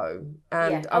never go.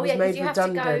 And I was made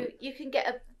redundant. You have to go. You can get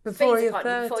a before visa you're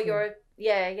 30. before you're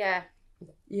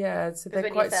Yeah, so they're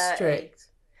quite strict.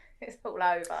 It's all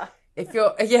over. If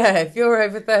you're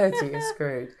over 30, you're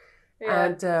screwed. Yeah.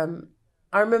 And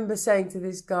I remember saying to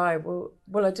this guy, well,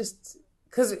 I just,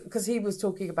 because he was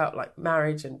talking about like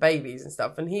marriage and babies and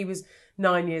stuff, and he was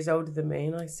 9 years older than me,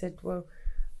 and I said, well,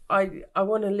 I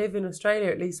want to live in Australia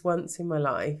at least once in my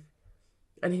life.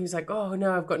 And he was like, oh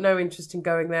no, I've got no interest in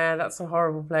going there. That's a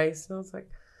horrible place. And I was like,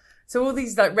 so all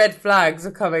these like red flags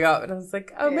are coming up, and I was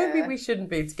like, oh, maybe we shouldn't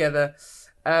be together.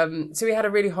 So we had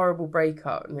a really horrible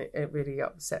breakup and it really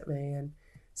upset me. And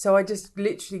so I just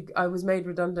I was made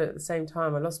redundant at the same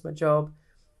time. I lost my job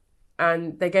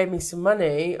and they gave me some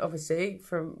money, obviously,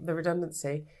 from the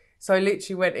redundancy. So I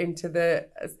literally went into the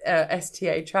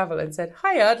STA Travel and said,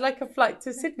 hi, I'd like a flight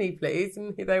to Sydney, please.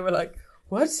 And they were like,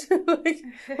 what? Like,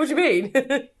 what do you mean?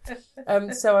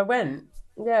 So I went.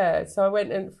 Yeah, so I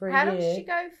went in for a year. How long did you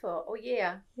go for? Oh,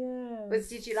 yeah. Yeah.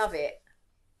 Did you love it?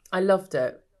 I loved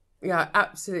it. Yeah, I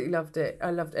absolutely loved it.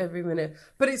 I loved every minute.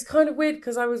 But it's kind of weird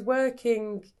because I was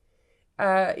working,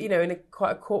 in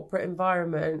quite a corporate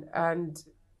environment, and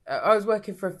I was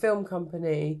working for a film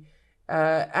company,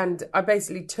 and I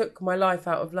basically took my life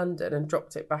out of London and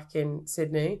dropped it back in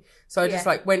Sydney. So I just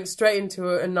went straight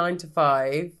into a 9 to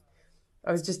 5.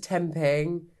 I was just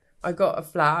temping. I got a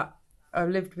flat. I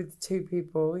lived with 2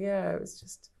 people. Yeah, it was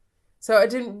just... So I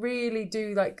didn't really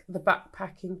do like the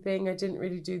backpacking thing. I didn't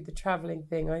really do the travelling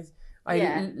thing. I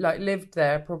lived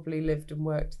there, probably lived and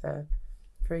worked there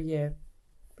for a year.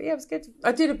 But yeah, it was good.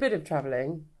 I did a bit of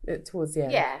travelling towards the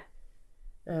end. Yeah.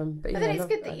 But then it's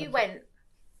good that you went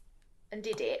and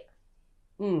did it.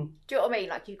 Do you know what I mean?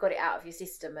 Like you got it out of your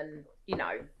system and,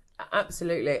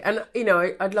 Absolutely. And,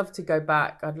 I'd love to go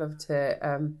back. I'd love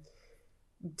to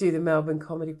do the Melbourne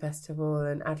Comedy Festival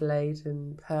and Adelaide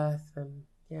and Perth. And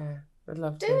yeah, I'd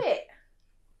love to. Do it.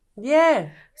 Yeah.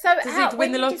 So to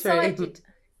win the lottery.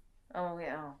 Oh,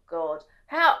 yeah. Oh, God.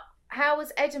 How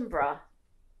was Edinburgh?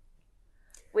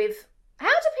 How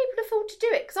do people afford to do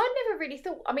it? Because I never really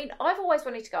thought... I mean, I've always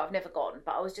wanted to go. I've never gone.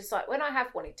 But I was just like, when I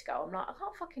have wanted to go, I'm like, I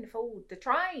can't fucking afford the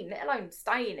train, let alone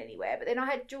staying anywhere. But then I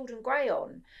had Jordan Gray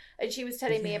on, and she was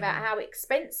telling me about how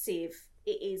expensive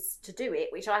it is to do it,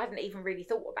 which I hadn't even really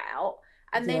thought about.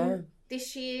 And then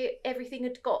this year, everything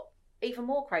had got even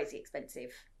more crazy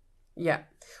expensive. Yeah.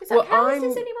 It's like, how is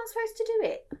anyone supposed to do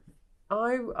it?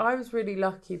 I was really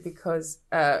lucky because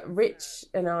Rich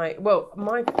and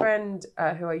my friend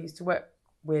who I used to work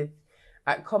with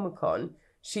at Comic-Con,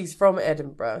 she's from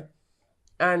Edinburgh.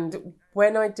 And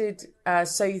when I did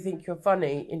So You Think You're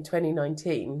Funny in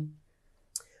 2019,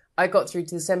 I got through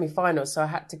to the semi-finals, so I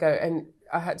had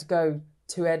to go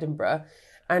to Edinburgh.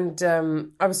 And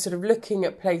I was sort of looking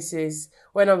at places,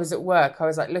 when I was at work, I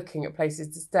was like looking at places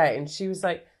to stay. And she was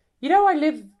like,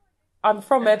 I'm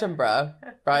from Edinburgh,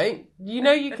 right?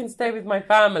 You can stay with my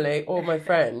family or my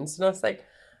friends. And I was like,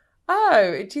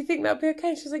 oh, do you think that'd be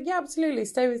okay? She's like, yeah, absolutely.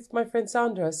 Stay with my friend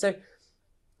Sandra. So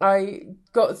I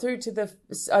got through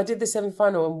I did the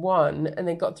semi-final and won, and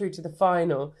then got through to the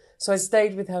final. So I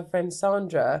stayed with her friend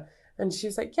Sandra, and she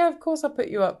was like, yeah, of course I'll put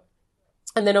you up.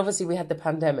 And then obviously we had the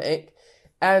pandemic.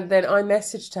 And then I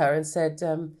messaged her and said,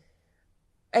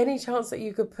 any chance that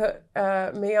you could put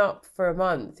me up for a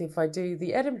month if I do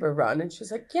the Edinburgh run? And she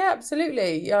was like, yeah,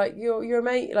 absolutely. You're a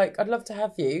mate. Like, I'd love to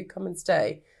have you come and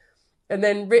stay. And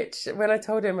then Rich, when I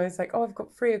told him, I was like, oh, I've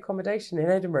got free accommodation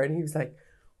in Edinburgh. And he was like,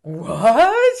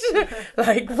 what?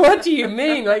 Like, what do you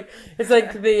mean? Like, it's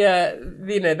like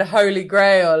the holy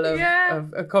grail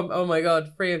of oh my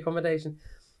God, free accommodation.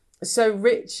 So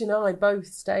Rich and I both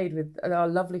stayed with our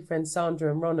lovely friends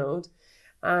Sandra and Ronald.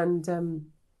 And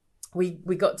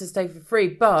we got to stay for free,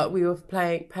 but we were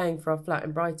paying for our flat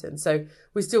in Brighton. So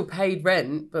we still paid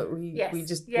rent, but we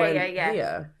just went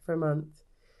here for a month.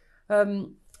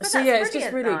 It's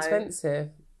just really expensive.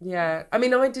 Yeah. I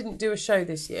mean, I didn't do a show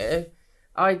this year.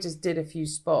 I just did a few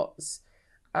spots.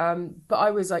 But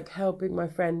I was like helping my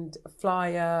friend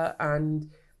Flyer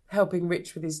and helping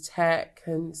Rich with his tech.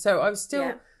 And so I was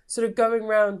still sort of going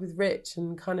around with Rich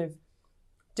and kind of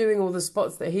doing all the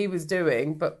spots that he was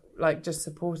doing, but like just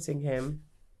supporting him.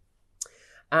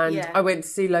 And I went to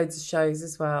see loads of shows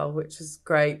as well, which was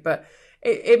great. But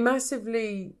it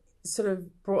massively sort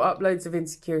of brought up loads of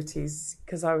insecurities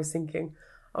because I was thinking,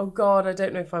 oh God, I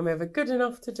don't know if I'm ever good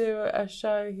enough to do a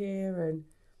show here. And,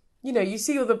 you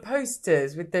see all the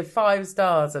posters with the 5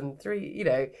 stars and 3,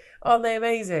 aren't they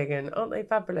amazing? And aren't they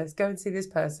fabulous? Go and see this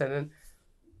person. And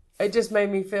it just made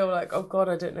me feel like, oh God,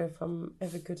 I don't know if I'm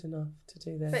ever good enough to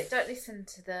do this. But don't listen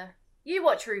to you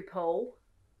watch RuPaul.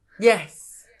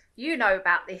 Yes. You know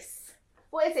about this.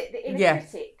 What is it? The inner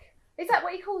critic. Is that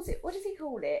what he calls it? What does he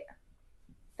call it?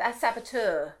 The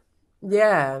saboteur.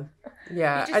 Yeah.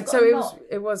 And so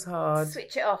it was hard.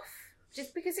 Switch it off.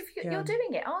 Just because if you're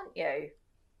doing it, aren't you?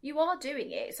 You are doing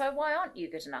it. So why aren't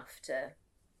you good enough to...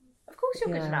 Of course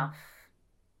you're good enough.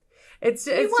 It's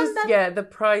just, the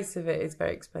price of it is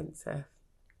very expensive.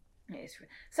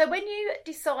 So when you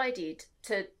decided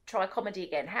to try comedy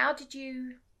again, how did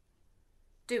you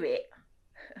do it?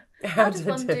 How does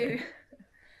one become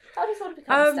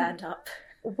a stand-up?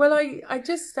 Well, I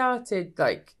just started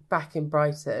like back in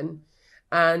Brighton,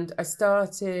 and I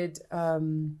started,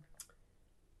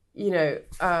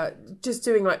 just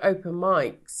doing like open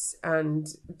mics and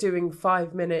doing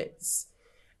 5 minutes.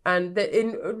 And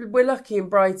we're lucky in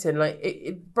Brighton.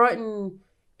 Like Brighton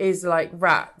is like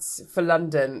rats for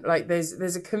London. Like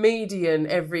there's a comedian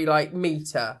every like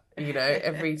meter.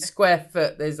 Every square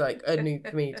foot there's like a new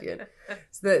comedian.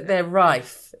 So they're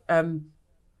rife.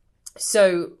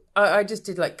 So I just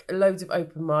did like loads of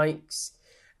open mics,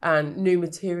 and new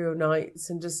material nights,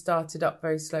 and just started up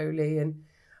very slowly. And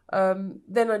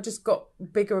then I just got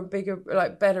bigger and bigger,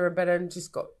 like better and better, and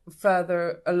just got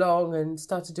further along and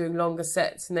started doing longer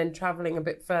sets, and then travelling a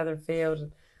bit further afield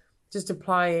and just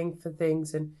applying for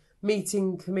things and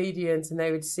meeting comedians, and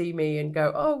they would see me and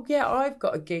go, oh yeah, I've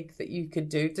got a gig that you could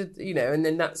do, you know, and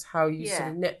then that's how you sort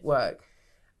of network.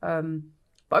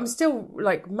 But I'm still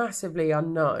like massively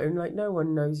unknown, like no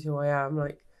one knows who I am.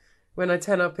 Like when I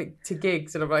turn up to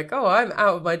gigs and I'm like, oh, I'm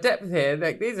out of my depth here,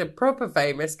 like these are proper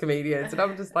famous comedians, and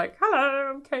I'm just like,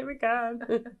 hello, I'm Kate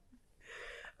McCann.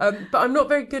 But I'm not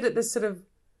very good at this sort of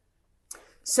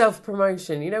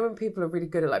self-promotion, you know, when people are really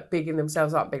good at like bigging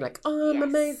themselves up, being like, oh, I'm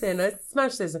amazing, I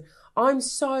smashed this. I'm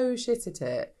so shit at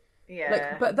it.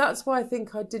 Like, but that's why I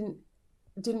think I didn't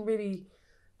really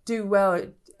do well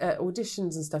at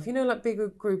auditions and stuff, you know, like bigger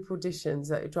group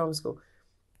auditions at a drama school,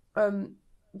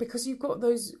 because you've got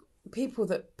those people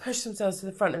that push themselves to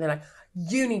the front and they're like,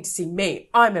 you need to see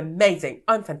me, I'm amazing,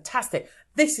 I'm fantastic,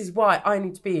 this is why I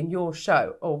need to be in your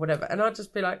show or whatever. And I'll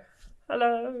just be like,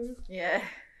 hello.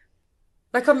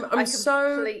 Like I'm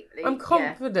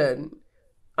confident.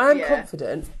 I am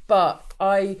confident, but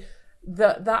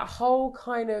that whole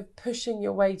kind of pushing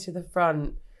your way to the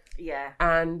front.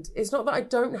 And it's not that I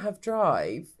don't have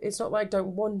drive. It's not that I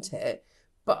don't want it,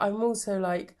 but I'm also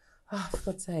like, oh,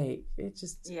 for God's sake, it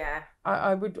just.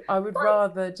 I would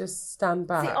rather just stand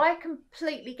back. See, I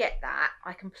completely get that.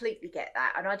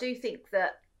 And I do think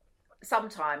that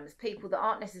sometimes people that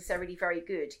aren't necessarily very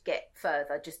good get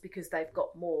further just because they've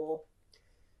got more.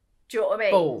 Do you know what I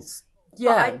mean? Balls.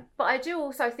 Yeah. But I do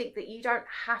also think that you don't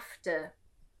have to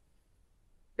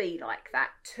be like that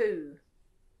to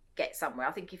get somewhere.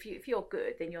 I think if you're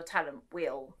good, then your talent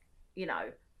will, you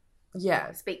know,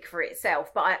 speak for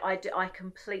itself. But I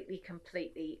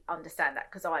completely understand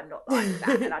that, because I'm not like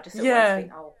that, and I just always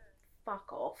think, oh,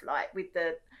 fuck off, like with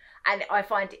the, and I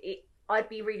find I'd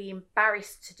be really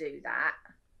embarrassed to do that.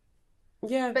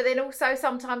 Yeah. But then also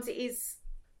sometimes it is.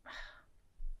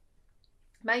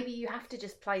 Maybe you have to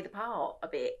just play the part a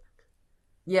bit.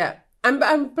 Yeah.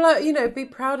 And blow, you know, be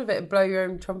proud of it and blow your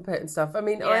own trumpet and stuff. I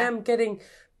mean, I am getting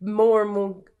more and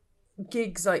more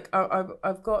gigs. Like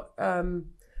I've got,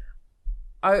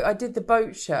 I did the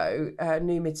boat show,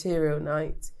 New Material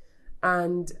Night,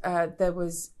 and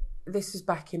this was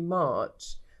back in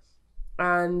March,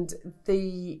 and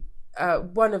the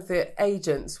one of the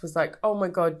agents was like, oh my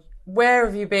God, where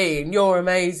have you been? You're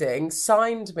amazing.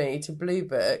 Signed me to Blue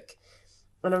Book.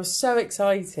 And I was so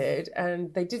excited,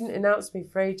 and they didn't announce me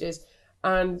for ages.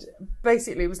 And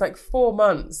basically it was like 4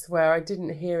 months where I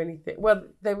didn't hear anything. Well,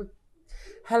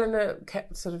 Helena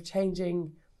kept sort of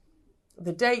changing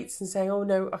the dates and saying, oh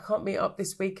no, I can't meet up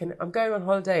this week, and I'm going on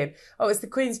holiday, and oh, it's the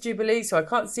Queen's Jubilee, so I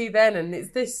can't see then, and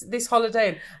it's this holiday,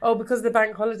 and oh, because of the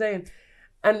bank holiday.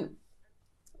 And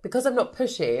because I'm not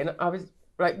pushy, and I was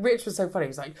like, Rich was so funny, he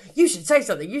was like, you should say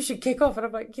something, you should kick off. And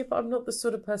I'm like, yeah, but I'm not the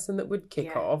sort of person that would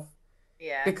kick off.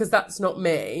 Yeah. Because that's not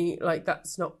me. Like,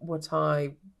 that's not what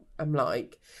I am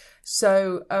like.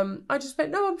 So I just went,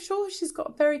 no, I'm sure she's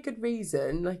got a very good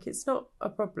reason. Like, it's not a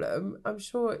problem. I'm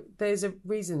sure there's a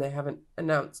reason they haven't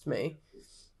announced me.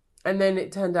 And then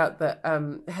it turned out that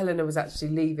Helena was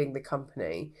actually leaving the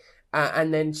company.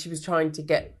 And then she was trying to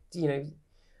get, you know,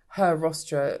 her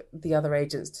rostra, the other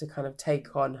agents, to kind of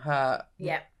take on her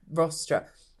rostra.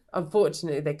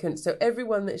 Unfortunately, they couldn't. So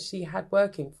everyone that she had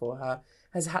working for her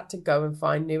has had to go and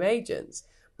find new agents.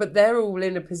 But they're all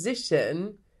in a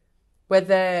position where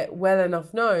they're well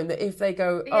enough known that if they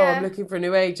go, oh, I'm looking for a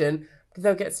new agent,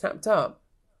 they'll get snapped up.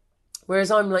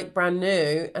 Whereas I'm like brand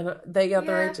new, and the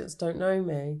other agents don't know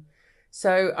me.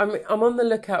 So I'm on the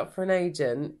lookout for an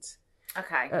agent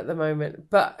at the moment.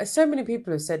 But so many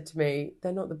people have said to me,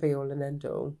 they're not the be all and end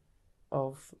all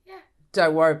of,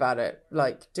 don't worry about it,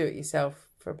 like do it yourself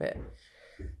for a bit.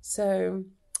 So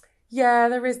yeah,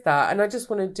 there is that. And I just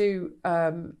want to do,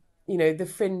 you know, the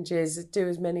fringes, do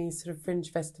as many sort of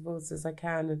fringe festivals as I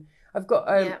can. And I've got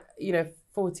a, you know,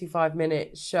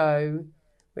 45-minute show,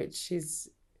 which is,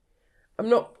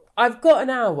 I've got an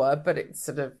hour, but it's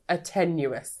sort of a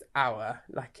tenuous hour.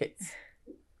 Like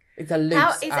it's a loose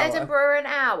hour. Is Edinburgh an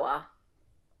hour?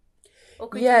 Or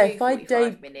could you do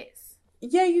 45 minutes?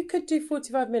 Yeah, you could do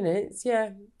 45 minutes,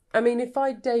 yeah. I mean, if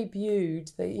I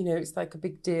debuted, you know, it's like a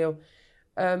big deal,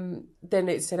 then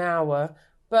it's an hour.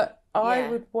 But I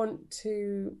would want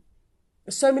to...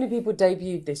 So many people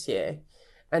debuted this year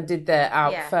and did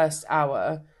their first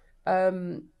hour.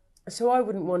 So I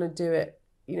wouldn't want to do it,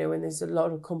 you know, when there's a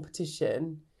lot of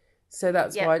competition. So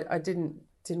that's why I didn't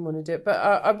want to do it. But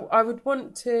I would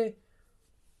want to...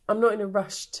 I'm not in a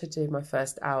rush to do my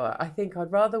first hour. I think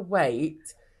I'd rather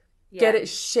wait get it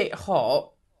shit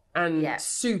hot and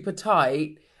super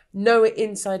tight, know it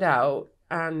inside out,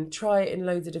 and try it in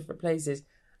loads of different places,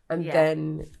 and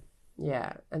then do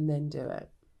it.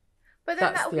 But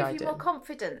then that'll give you more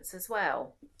confidence as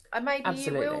well. And maybe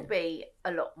you will be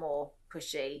a lot more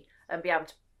pushy and be able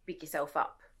to big yourself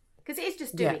up. Because it is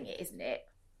just doing it, isn't it?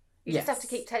 You just have to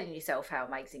keep telling yourself how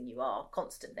amazing you are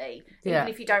constantly. Even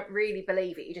if you don't really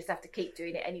believe it, you just have to keep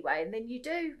doing it anyway. And then you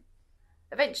do.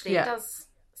 Eventually it does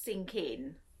sink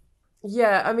in.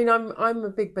 Yeah, I mean, I'm a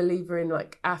big believer in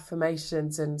like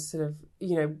affirmations and sort of,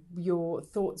 you know, your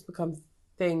thoughts become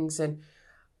things. And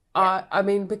I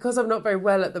mean, because I'm not very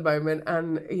well at the moment,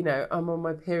 and you know, I'm on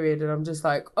my period, and I'm just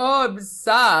like, oh, I'm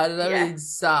sad, I'm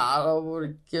sad, I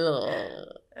want to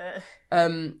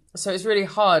go. So it's really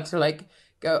hard to like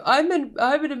go, I'm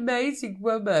an amazing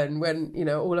woman, when, you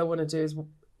know, all I want to do is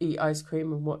eat ice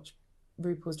cream and watch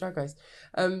RuPaul's Drag Race.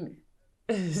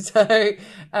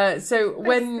 So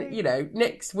when, you know,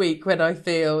 next week when I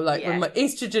feel like when my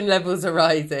estrogen levels are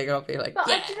rising, I'll be like, but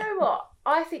do you know what?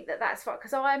 I think that's fine,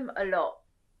 because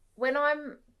when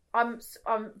I'm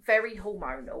very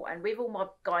hormonal, and with all my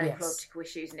gynecological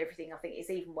issues and everything, I think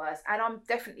it's even worse. And I'm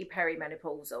definitely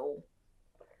perimenopausal.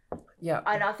 Yeah.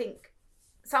 And I think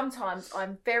sometimes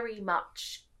I'm very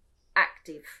much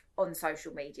active on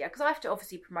social media, because I have to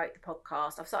obviously promote the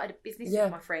podcast. I've started a business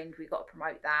with my friend. We've got to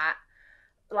promote that.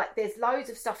 Like, there's loads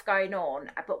of stuff going on,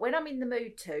 but when I'm in the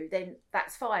mood to, then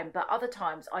that's fine. But other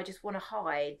times I just want to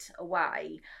hide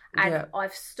away, and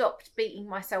I've stopped beating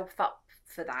myself up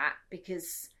for that,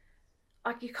 because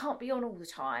like, you can't be on all the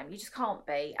time. You just can't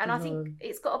be. And I think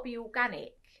it's got to be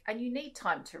organic, and you need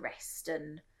time to rest,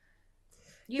 and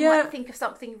you might think of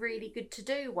something really good to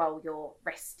do while you're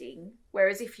resting.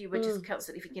 Whereas if you were just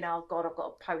constantly thinking, oh God, I've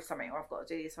got to post something, or I've got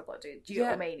to do this, I've got to do... Do you know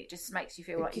what I mean? It just makes you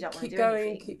feel like you don't want to do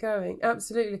anything. Keep going.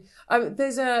 Absolutely.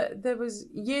 There was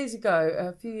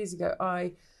a few years ago,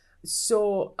 I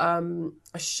saw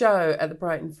a show at the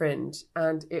Brighton Fringe,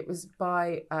 and it was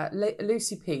by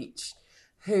Lucy Peach,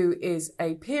 who is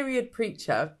a period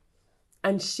preacher,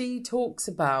 and she talks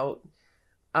about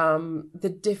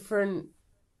the different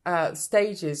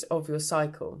stages of your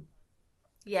cycle.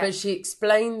 But she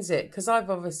explains it, because I've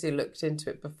obviously looked into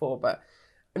it before, but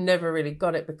I never really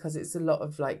got it, because it's a lot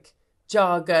of like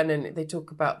jargon, and they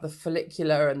talk about the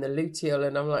follicular and the luteal,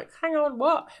 and I'm like, hang on,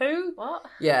 who?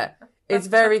 Yeah, it's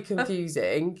very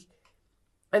confusing.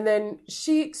 And then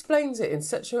she explains it in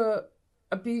such a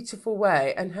beautiful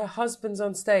way, and her husband's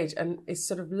on stage and is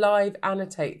sort of live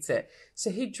annotates it. So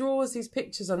he draws these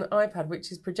pictures on an iPad,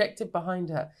 which is projected behind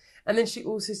her, and then she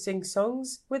also sings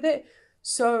songs with it.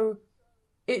 So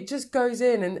it just goes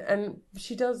in, and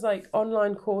she does like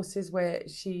online courses where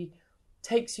she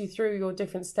takes you through your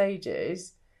different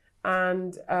stages.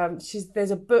 And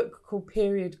there's a book called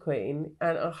Period Queen,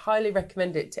 and I highly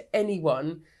recommend it to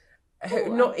anyone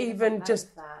who, not even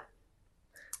just that.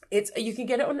 You can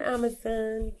get it on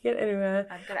Amazon, you can get it anywhere.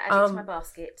 I'm going to add it to my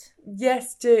basket.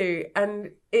 Yes, do.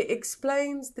 And it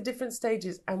explains the different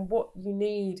stages and what you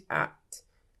need at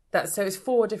that. So it's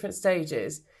 4 different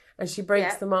stages, and she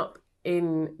breaks them up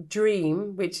in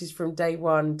Dream, which is from day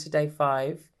 1 to day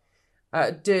 5.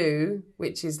 Do,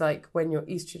 which is like when your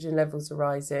estrogen levels are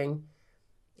rising,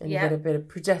 and you get a bit of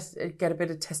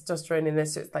testosterone in there.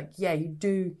 So it's like,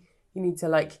 you need to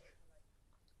like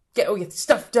get all your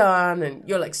stuff done, and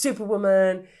you're like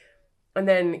Superwoman. And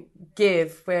then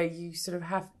Give, where you sort of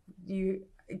you've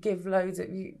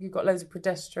got loads of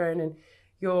progesterone, and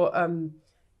you're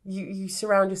you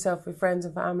surround yourself with friends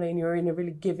and family, and you're in a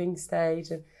really giving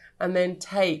stage. And then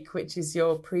Take, which is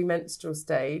your premenstrual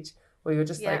stage, where you're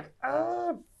just like,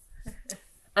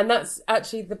 and that's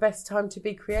actually the best time to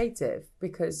be creative,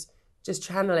 because just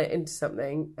channel it into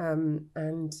something,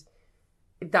 and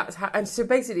that's how. And so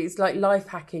basically, it's like life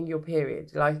hacking your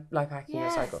period, life hacking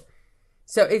your cycle.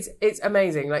 So it's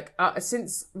amazing. Like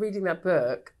since reading that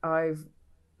book, I've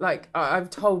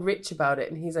told Rich about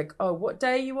it, and he's like, "Oh, what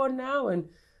day are you on now?" And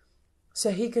so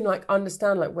he can like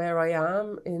understand like where I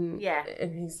am and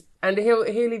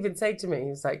he'll even say to me,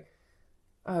 he's like,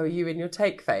 "Oh, are you in your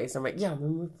take phase?" I'm like, "Yeah,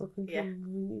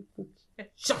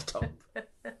 shut up.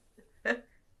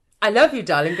 I love you,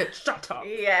 darling, but shut up."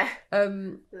 Yeah.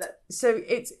 So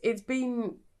it's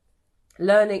been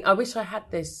learning. I wish I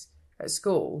had this at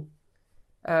school,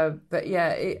 but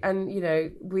and you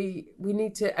know, we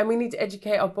need to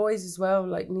educate our boys as well.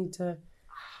 Like, need to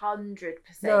 100%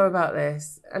 know about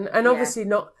this, and obviously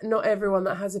not everyone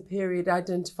that has a period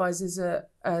identifies as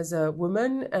a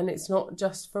woman, and it's not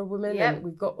just for women. And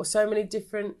we've got so many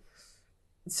different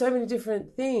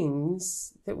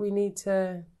things that we need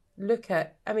to look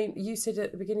at, I mean, you said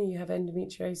at the beginning you have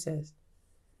endometriosis.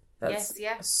 That's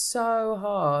so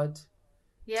hard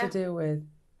to deal with.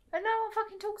 And no one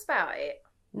fucking talks about it.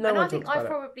 No and one I think talks about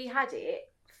I've probably had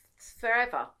it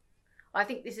forever. I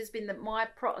think this has been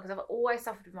because I've always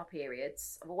suffered with my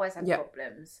periods. I've always had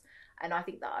problems. And I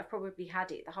think that I've probably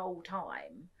had it the whole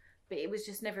time. But it was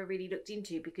just never really looked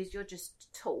into because you're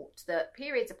just taught that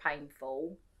periods are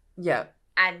painful. Yeah.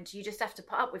 And you just have to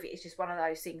put up with it. It's just one of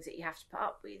those things that you have to put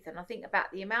up with. And I think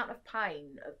about the amount of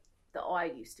pain that I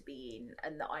used to be in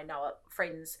and that I know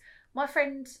friends. My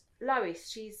friend Lois,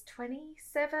 she's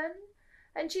 27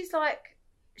 and she's like,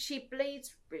 she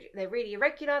bleeds. They're really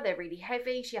irregular. They're really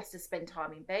heavy. She has to spend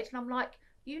time in bed. And I'm like,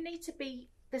 you need to be,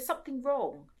 there's something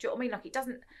wrong. Do you know what I mean? Like it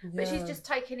doesn't, but she's just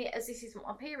taking it as this is what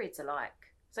my periods are like.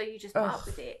 So you just put up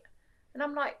with it. And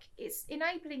I'm like, it's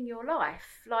enabling your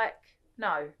life. Like,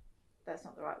 no, that's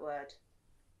not the right word.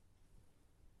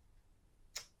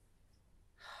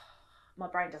 My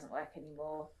brain doesn't work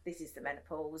anymore. This is the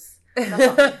menopause.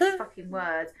 Fucking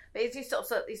words. But it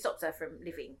stops her from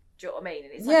living. Do you know what I mean?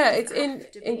 And it's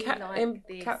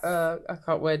I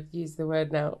can't use the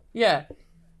word now. Yeah.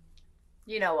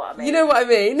 You know what I mean. You know what I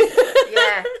mean.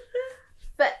 Yeah.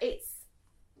 But it's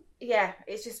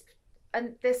just,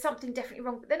 and there's something definitely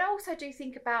wrong. But then I also do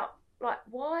think about, like,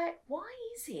 why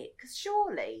is it? Because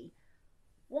surely,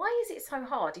 why is it so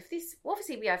hard? If this,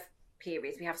 obviously we have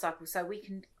periods, we have cycles, so we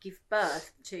can give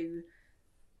birth to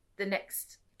the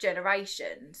next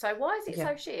generation. So why is it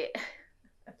so shit?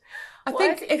 I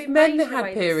think if men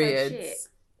had periods,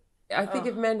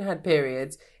 if men had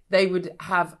periods, they would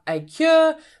have a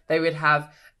cure. They would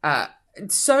have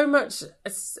so much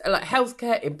like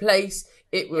healthcare in place.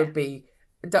 It would be.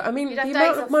 I mean, you'd have the days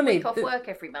amount of money. Week off work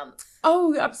every month.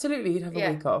 Oh, absolutely, you'd have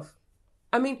a week off.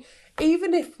 I mean,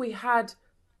 even if we had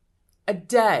a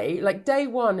day, like day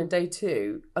 1 and day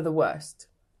 2 are the worst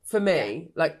for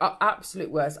me. Like absolute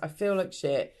worst. I feel like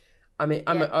shit. I mean,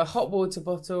 I'm a hot water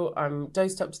bottle. I'm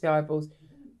dosed up to the eyeballs.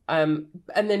 And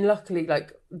then luckily,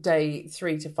 like day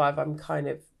 3 to 5, I'm kind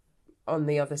of on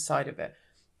the other side of it.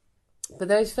 But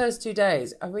those first 2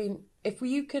 days, I mean, if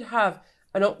you could have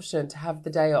an option to have the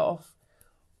day off,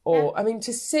 or I mean,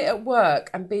 to sit at work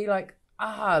and be like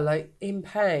in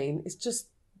pain, it's just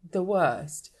the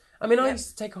worst. I mean, I used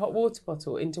to take a hot water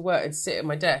bottle into work and sit at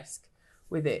my desk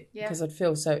with it because I'd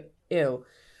feel so ill.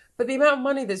 But the amount of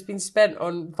money that's been spent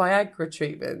on Viagra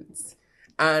treatments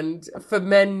and for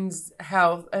men's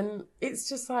health, and it's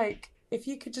just like, if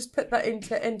you could just put that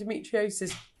into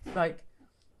endometriosis, like,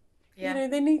 you know,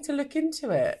 they need to look into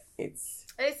it. It's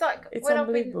like when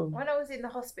unbelievable. When I was in the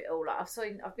hospital, like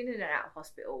I've been in and out of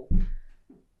hospital,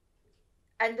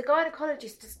 and the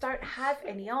gynecologists just don't have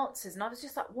any answers. And I was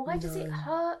just like, why does it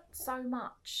hurt so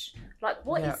much? Like,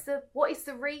 what is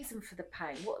the reason for the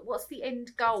pain? What's the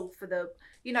end goal for the,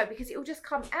 you know, because it will just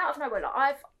come out of nowhere.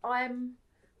 Like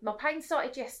my pain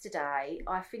started yesterday.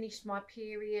 I finished my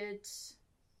period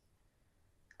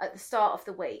at the start of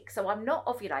the week. So I'm not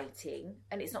ovulating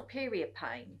and it's not period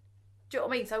pain. Do you know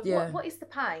what I mean? So what is the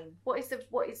pain? What is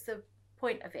the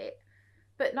point of it?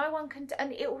 But no one can,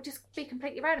 and it will just be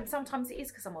completely random. Sometimes it is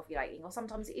because I'm ovulating, or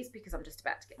sometimes it is because I'm just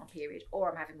about to get my period,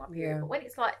 or I'm having my period. But when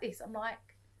it's like this, I'm like,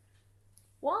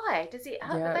 why does it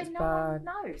hurt? But no one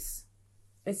knows.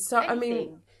 It's so. I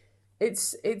mean,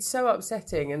 it's so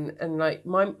upsetting, and like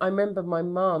I remember my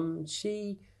mum.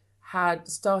 She had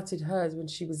started hers when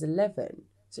she was 11,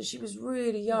 so she was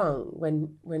really young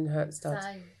when hers started.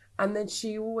 Same. And then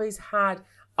she always had.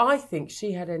 I think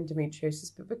she had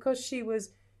endometriosis, but because she was.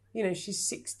 You know, she's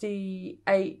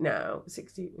 68 now.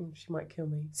 60, she might kill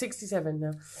me. 67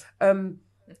 now.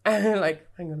 Like,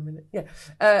 hang on a minute.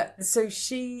 Yeah. So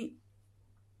she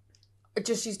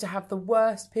just used to have the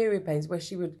worst period pains where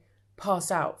she would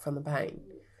pass out from the pain.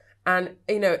 And,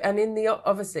 you know, and in the,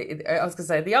 obviously, I was going to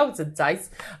say, the olden days,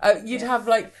 you'd have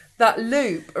like that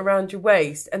loop around your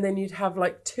waist, and then you'd have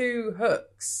like 2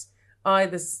 hooks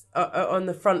either on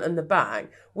the front and the back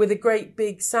with a great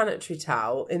big sanitary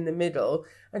towel in the middle.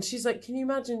 And she's like, can you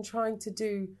imagine trying to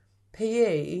do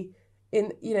PE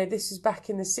in, you know, this was back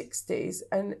in the 60s.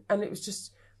 And it was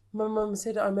just, my mum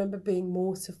said, I remember being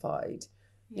mortified.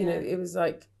 You know, it was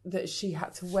like that she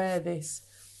had to wear this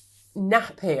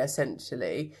nappy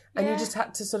essentially. And you just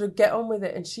had to sort of get on with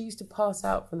it. And she used to pass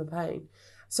out from the pain.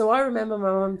 So I remember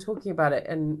my mum talking about it,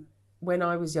 and when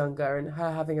I was younger, and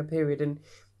her having a period and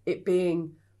it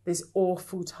being this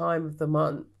awful time of the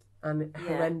month and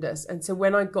horrendous. And so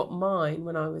when I got mine,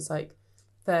 when I was like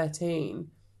 13,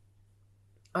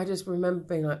 I just remember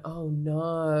being like, oh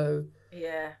no,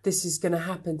 this is going to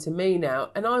happen to me now.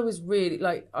 And I was really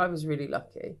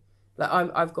lucky. Like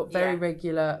I've got very Yeah.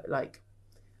 regular, like,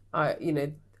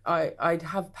 I'd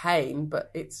have pain, but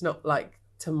it's not like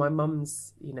to my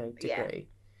mum's, degree. Yeah.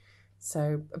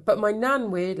 So, but my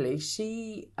nan, weirdly,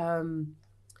 she went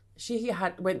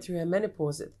through her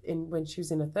menopause when she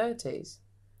was in her 30s.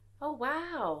 Oh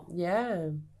wow. Yeah.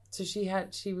 So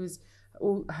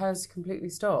all hers completely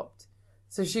stopped.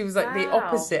 So she was like the Wow.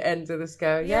 opposite end of the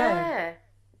scale. Yeah.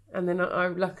 And then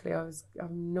luckily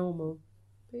I'm normal.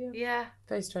 But Yeah.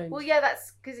 very strange. Well, yeah,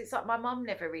 that's because it's like my mum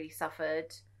never really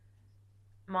suffered.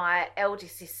 My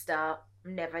eldest sister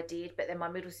never did, but then my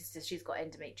middle sister, she's got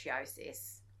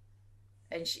endometriosis,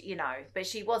 and she, but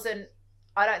she wasn't.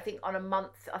 I don't think on a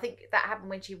month. I think that happened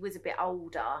when she was a bit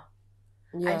older,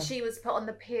 and she was put on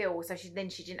the pill, so she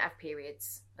didn't have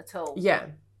periods at all. Yeah.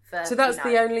 So that's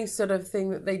the only sort of thing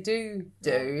that they do,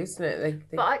 isn't it?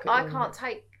 But I can't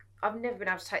take. I've never been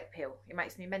able to take the pill. It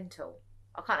makes me mental.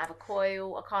 I can't have a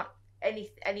coil. I can't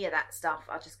any of that stuff.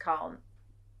 I just can't.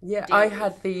 Yeah, I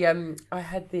had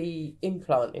the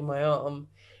implant in my arm,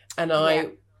 and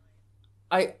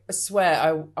I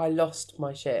swear I lost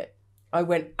my shit. I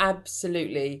went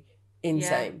absolutely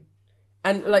insane,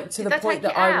 and like to the point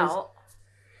that I was.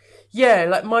 Yeah,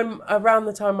 like around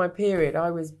the time of my period,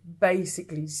 I was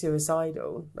basically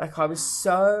suicidal. Like I was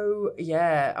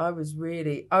I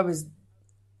was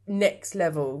next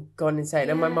level gone insane.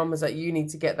 And my mum was like, you need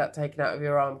to get that taken out of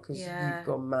your arm because you've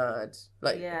gone mad.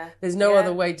 Like there's no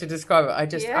other way to describe it. I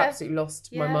just absolutely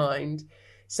lost my mind.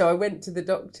 So I went to the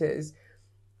doctors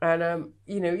and,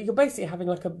 you're basically having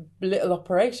like a little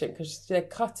operation because they're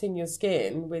cutting your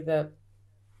skin with a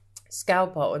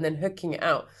scalpel and then hooking it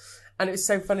out. And it was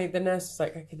so funny. The nurse was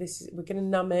like, okay, we're going to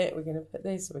numb it. We're going to put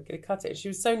this, we're going to cut it. She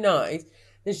was so nice.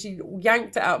 Then she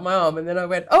yanked it out my arm and then I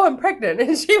went, oh, I'm pregnant.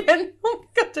 And she went, oh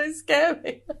my God, don't scare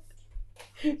me.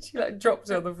 She like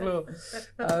dropped it on the floor.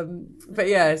 But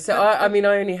yeah, so I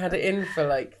only had it in for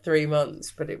like 3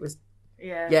 months, but it was,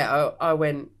 I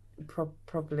went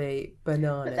probably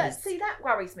bananas. But that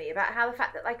worries me about how the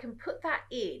fact that they can put that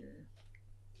in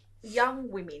young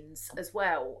women's as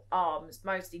well, arms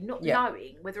mostly, not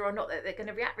knowing whether or not they're going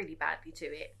to react really badly to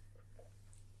it.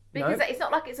 Because it's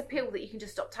not like it's a pill that you can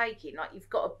just stop taking. Like you've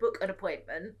got to book an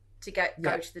appointment to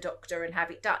go to the doctor and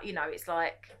have it done. It's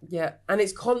like and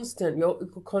it's constant. You're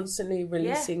constantly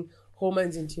releasing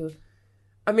hormones into your.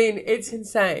 I mean, it's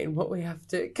insane what we have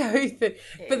to go through.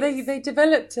 But they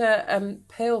developed a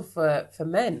pill for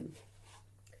men,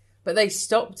 but they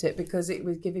stopped it because it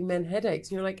was giving men headaches.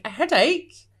 And you're like, a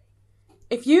headache?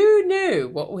 If you knew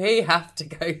what we have to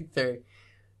go through.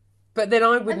 But then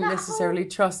I wouldn't necessarily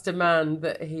trust a man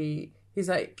that he's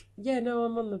like, yeah, no,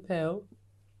 I'm on the pill.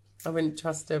 I wouldn't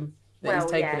trust him that he's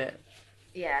taking it.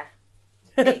 Yeah.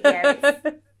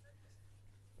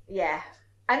 Yeah.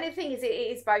 And the thing is, it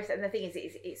is both. And the thing is,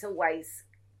 it's always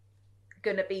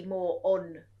going to be more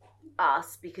on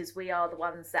us because we are the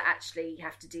ones that actually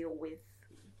have to deal with,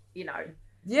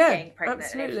 getting pregnant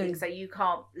absolutely. And everything. So you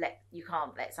can't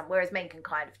let some. Whereas men can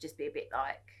kind of just be a bit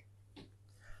like,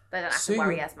 they don't have to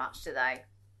worry as much, do they?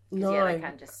 No. They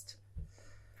can just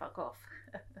fuck off.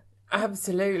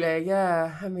 Absolutely,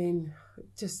 yeah. I mean,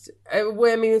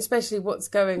 especially what's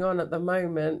going on at the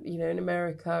moment, in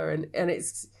America, and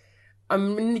it's.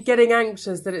 I'm getting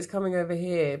anxious that it's coming over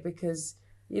here because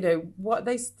what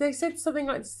they said something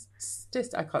like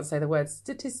I can't say the word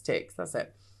statistics. That's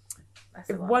it. That's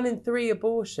the 1 in 3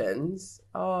 abortions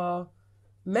are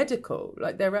medical.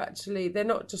 Like they're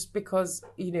not just because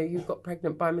you got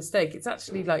pregnant by mistake. It's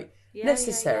actually like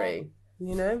necessary.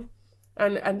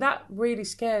 And that really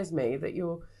scares me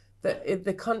that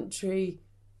the country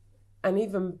and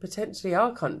even potentially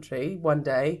our country one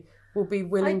day will be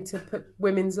willing to put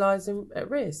women's lives at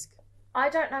risk. I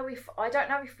don't know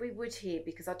if we would here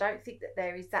because I don't think that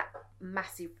there is that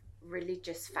massive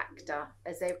religious factor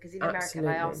because in America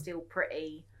they are still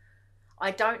pretty.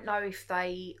 I don't know if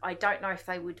they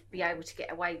would be able to get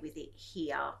away with it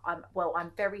here.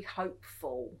 I'm very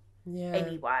hopeful. Yeah.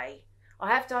 Anyway,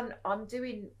 I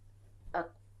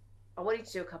wanted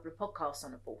to do a couple of podcasts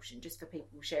on abortion just for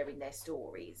people sharing their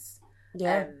stories.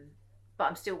 Yeah. But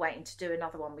I'm still waiting to do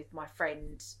another one with my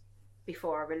friend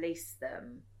before I release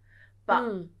them.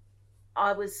 But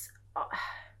I was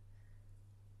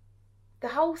the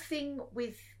whole thing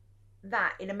with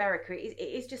that in America. It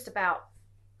is just about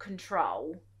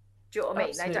control. Do you know what I mean?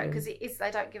 Absolutely. They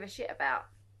don't give a shit about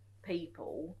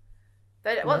people.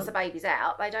 Once the baby's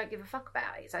out, they don't give a fuck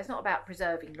about it. So it's not about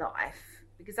preserving life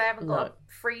because they haven't got a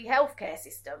free healthcare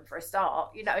system for a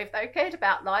start. If they cared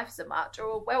about life so much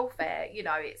or welfare,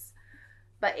 it's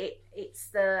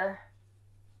the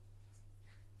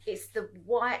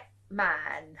white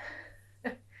man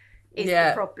is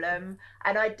the problem.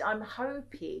 And I'm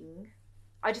hoping,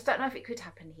 I just don't know if it could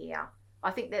happen here.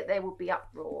 I think that there will be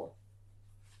uproar.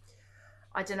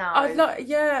 I don't know.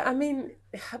 I mean,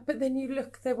 but then you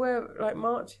look, there were like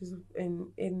marches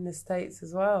in the States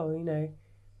as well, you know,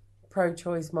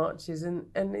 pro-choice marches, and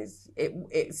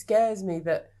it scares me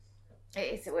that.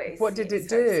 What did it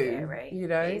do? Scary. You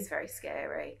know, it is very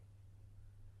scary.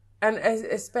 And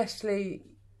especially,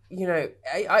 you know,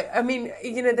 I mean,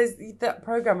 you know, there's that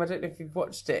program. I don't know if you've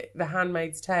watched it, The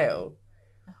Handmaid's Tale.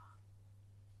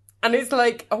 And it's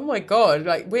like, oh my God,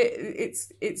 like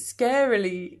it's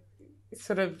scarily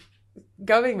sort of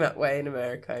going that way in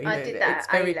America. You know, I did that it's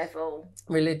very A-level.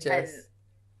 Religious.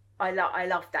 And I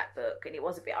loved that book, and it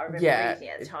was a bit, I remember reading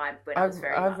it at the time when I was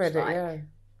very much read like it,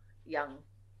 young,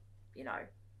 you know,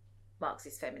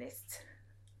 Marxist feminist.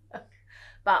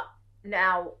 But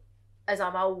now, as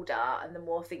I'm older and the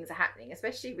more things are happening,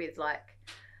 especially with like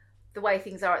the way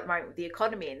things are at the moment with the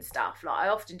economy and stuff, like I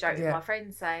often joke with my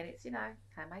friends saying it's, you know,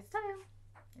 Handmaid's Tale,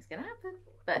 it's going to happen.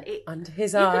 But it under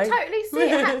his eye, you could totally see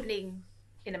it happening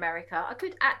in America. I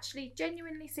could actually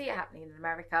genuinely see it happening in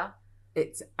America.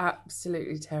 It's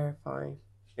absolutely terrifying.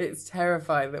 It's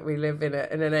terrifying that we live in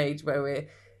an age where we're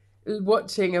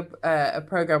watching a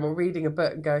program or reading a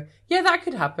book and go, yeah, that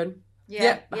could happen.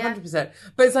 Yeah, 100%.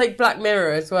 But it's like Black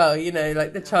Mirror as well, you know,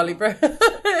 like the Charlie Brown.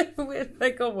 We're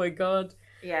like, oh my God.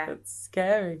 Yeah. It's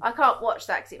scary. I can't watch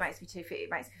that because it makes me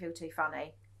feel too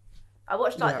funny. I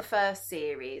watched the first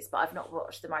series, but I've not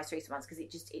watched the most recent ones because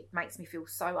it makes me feel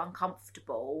so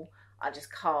uncomfortable. I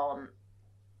just can't.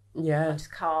 Yeah. I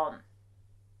just can't.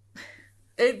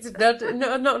 It's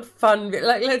not fun. But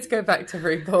like, let's go back to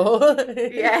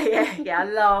RuPaul. yeah. I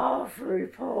love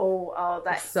RuPaul. Oh,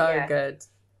 that's so good.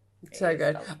 So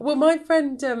good. Well, my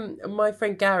friend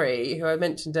Gary, who I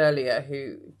mentioned earlier,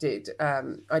 who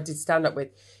I did stand up with.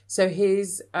 So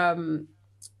he's in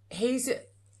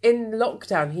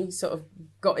lockdown. He sort of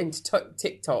got into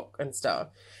TikTok and stuff,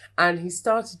 and he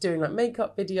started doing like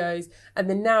makeup videos, and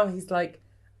then now he's like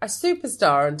a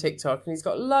superstar on TikTok, and he's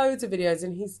got loads of videos.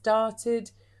 And he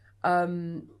started.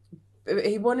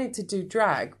 He wanted to do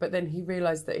drag, but then he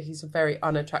realised that he's a very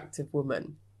unattractive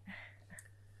woman.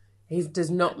 He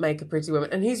does not make a pretty woman.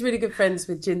 And he's really good friends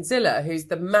with Ginzilla, who's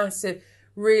the massive,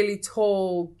 really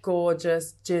tall,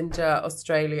 gorgeous, ginger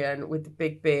Australian with the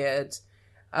big beard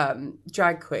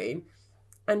drag queen.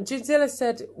 And Ginzilla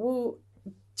said, well,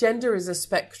 gender is a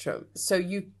spectrum. So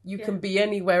you can be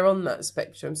anywhere on that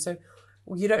spectrum. So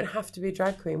you don't have to be a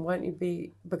drag queen. Why don't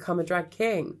you become a drag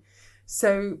king?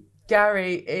 So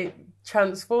Gary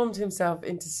transformed himself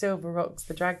into Silver Rocks,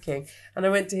 the drag king. And I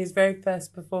went to his very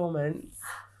first performance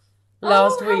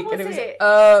last week, and it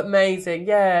was amazing.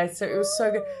 Yeah, so it was so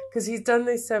good because he's done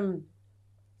this.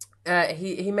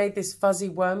 He made this fuzzy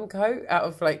worm coat out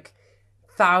of like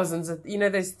thousands of, you know,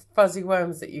 those fuzzy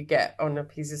worms that you get on a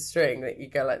piece of string that you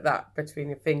go like that between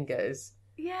your fingers.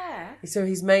 Yeah. So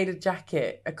he's made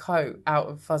a coat out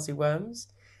of fuzzy worms,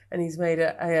 and he's made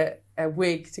a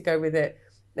wig to go with it.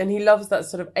 And he loves that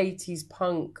sort of 80s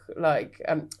punk, like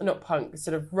not punk,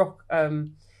 sort of rock.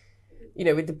 You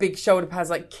know, with the big shoulder pads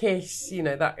like Kiss, you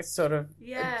know, that sort of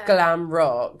glam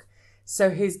rock. So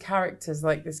his character's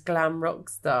like this glam rock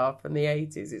star from the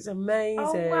 80s. It's amazing.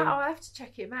 Oh, wow. I'll have to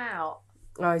check him out.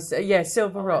 Oh, so, yeah,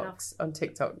 Silver Rocks on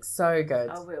TikTok. So good.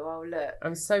 I will. I'll look.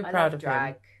 I'm so proud of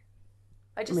drag. him.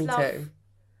 I just love... Too.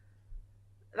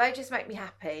 They just make me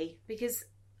happy because,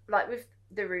 like, with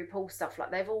the RuPaul stuff,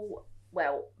 like, they've all...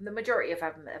 Well, the majority of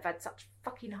them have had such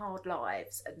fucking hard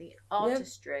lives, and the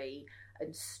artistry...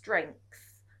 and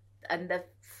strength and the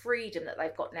freedom that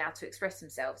they've got now to express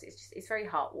themselves, it's very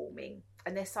heartwarming,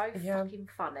 and they're so fucking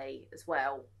funny as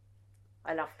well.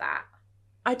 I love that.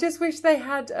 I just wish they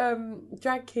had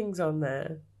drag kings on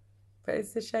there, but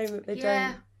it's a shame that they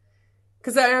don't.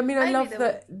 Because I mean, I love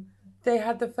that they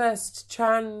had the first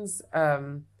trans.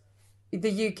 The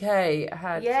UK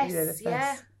had the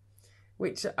first,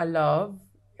 which I love.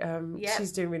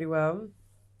 She's doing really well.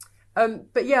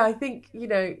 But yeah, I think, you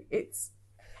know, it's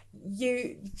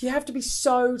you have to be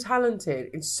so talented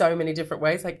in so many different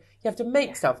ways. Like, you have to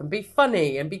make stuff and be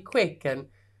funny and be quick and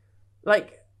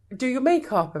like do your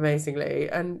makeup amazingly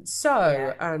and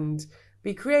sew and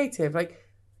be creative. Like,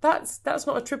 that's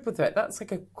not a triple threat. That's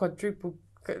like a quadruple,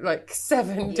 like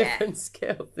 7 different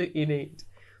skills that you need.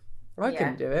 I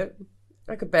couldn't do it.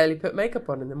 I could barely put makeup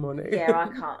on in the morning. Yeah,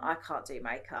 I can't do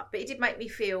makeup. But it did make me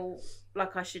feel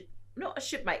like I should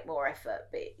make more effort,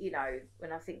 but, you know,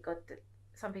 when I think, God,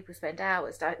 some people spend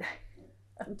hours, don't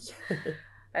they?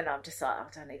 And I'm just like, I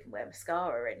don't even wear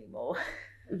mascara anymore.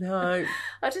 No.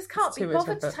 I just can't be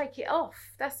bothered to take it off.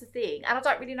 That's the thing. And I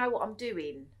don't really know what I'm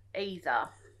doing either.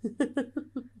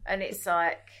 And it's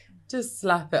like... Just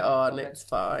slap it on, it's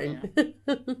fine.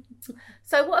 Yeah.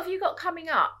 So what have you got coming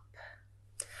up?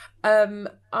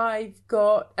 I've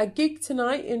got a gig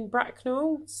tonight in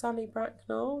Bracknell, sunny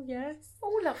Bracknell, yes.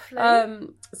 Oh, lovely.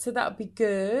 So that'll be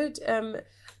good. And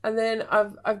then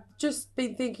I've just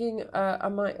been thinking I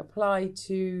might apply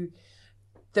to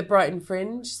the Brighton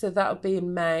Fringe, so that'll be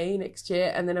in May next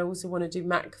year. And then I also want to do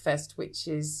MacFest, which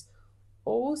is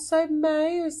also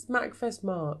May, or is MacFest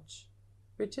March?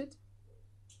 Richard?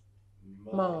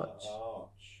 March.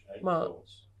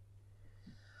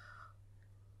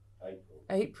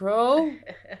 April.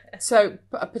 So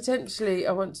potentially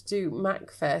I want to do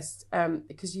MacFest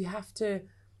because you have to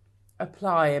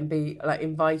apply and be like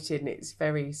invited, and it's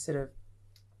very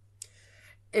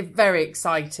very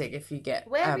exciting if you get...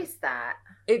 Where is that?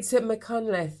 It's at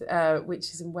Machynlleth,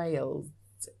 which is in Wales.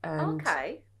 And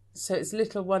okay. So it's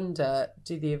Little Wonder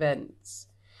do the events,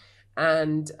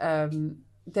 and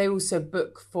they also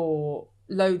book for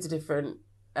loads of different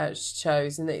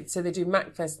shows, and they do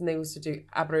MacFest, and they also do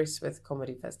Aberystwyth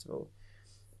Comedy Festival.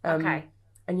 Okay.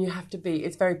 And you have to be...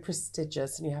 It's very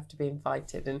prestigious, and you have to be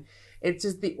invited, and it's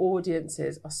just the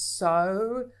audiences are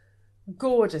so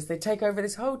gorgeous. They take over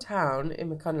this whole town in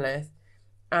Machynlleth,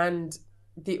 and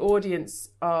the audience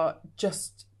are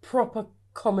just proper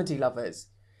comedy lovers.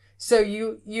 So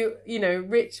you know,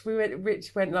 Rich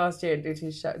went last year and did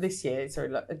his show. This year,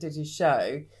 did his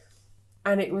show,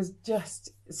 and it was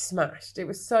just smashed. It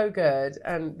was so good,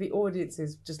 and the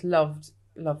audiences just loved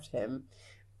him.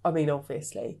 I mean,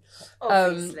 obviously.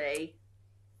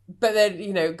 But then,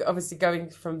 you know, obviously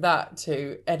going from that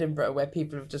to Edinburgh, where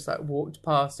people have just like walked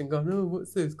past and gone, "Oh,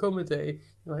 what's this comedy?"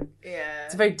 Like, yeah,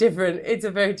 it's a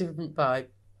very different vibe.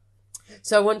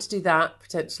 So I want to do that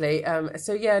potentially.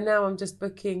 So yeah, now I'm just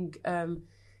booking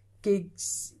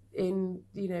gigs in,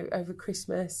 you know, over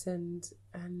Christmas and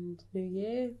New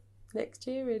Year next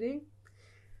year, really.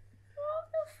 Oh,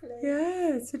 lovely.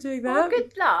 Yeah, so doing that. Well,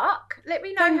 good luck. Let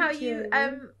me know Thank how you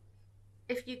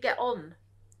if you get on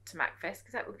to MacFest,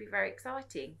 because that would be very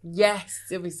exciting. Yes,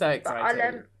 it'll be so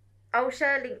exciting. But I'll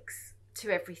share links to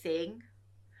everything,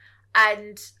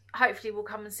 and hopefully we'll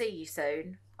come and see you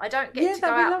soon. I don't get to go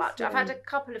out much. I've had a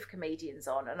couple of comedians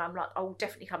on, and I'm like, I'll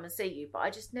definitely come and see you, but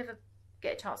I just never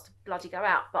get a chance to bloody go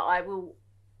out. But I will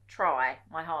try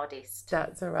my hardest.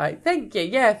 That's all right. Thank you.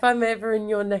 Yeah, if I'm ever in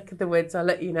your neck of the woods, I'll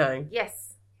let you know.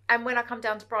 Yes, and when I come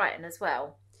down to Brighton as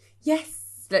well.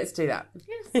 Yes, let's do that.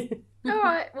 Yes. All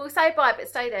right, we'll say bye, but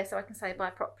stay there so I can say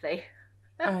bye properly.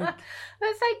 Okay. But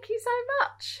thank you so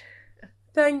much.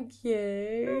 Thank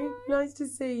you. Bye. Nice to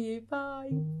see you. Bye.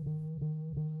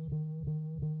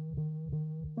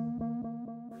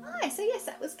 Hi, so yes,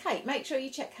 that was Kate. Make sure you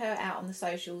check her out on the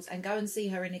socials and go and see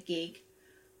her in a gig.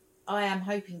 I am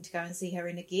hoping to go and see her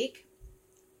in a gig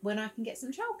when I can get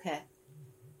some childcare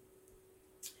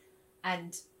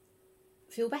and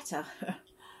feel better.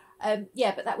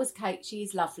 Yeah, but that was Kate. She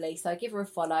is lovely. So give her a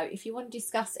follow. If you want to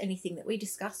discuss anything that we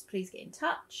discussed, please get in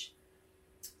touch.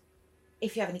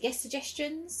 If you have any guest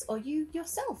suggestions or you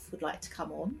yourself would like to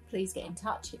come on, please get in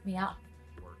touch. Hit me up.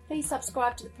 Please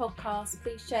subscribe to the podcast.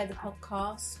 Please share the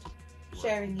podcast.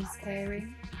 Sharing is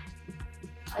caring.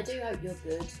 I do hope you're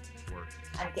good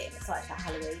and getting excited about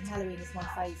Halloween. Halloween is my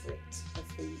favourite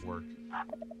of the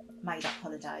made-up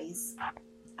holidays.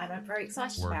 And I'm very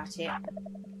excited about it.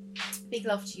 Big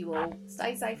love to you all.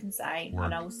 Stay safe and sane.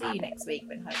 And I will see you next week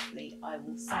when hopefully I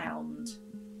will sound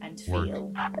and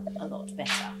feel a lot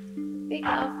better. Big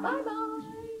love. Bye-bye.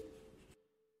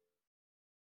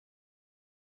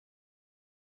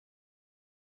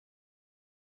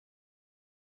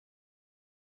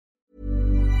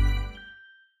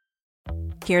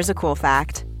 Here's a cool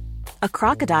fact. A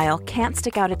crocodile can't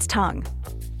stick out its tongue.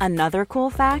 Another cool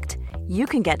fact, you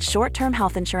can get short-term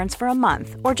health insurance for a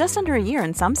month or just under a year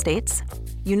in some states.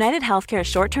 United Healthcare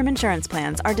short-term insurance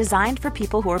plans are designed for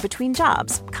people who are between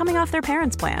jobs, coming off their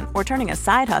parents' plan, or turning a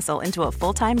side hustle into a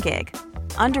full-time gig.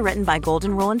 Underwritten by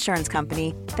Golden Rule Insurance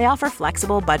Company, they offer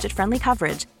flexible, budget-friendly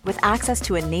coverage with access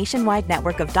to a nationwide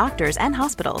network of doctors and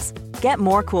hospitals. Get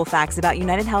more cool facts about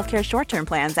United Healthcare short-term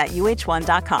plans at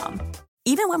uh1.com.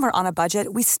 Even when we're on a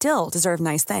budget, we still deserve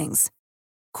nice things.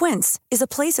 Quince is a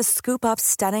place to scoop up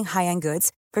stunning high-end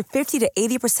goods for 50 to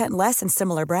 80% less than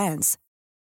similar brands.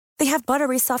 They have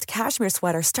buttery soft cashmere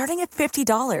sweaters starting at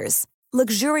 $50,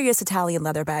 luxurious Italian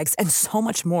leather bags, and so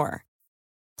much more.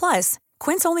 Plus,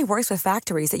 Quince only works with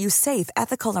factories that use safe,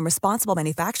 ethical, and responsible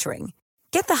manufacturing.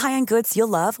 Get the high-end goods you'll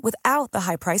love without the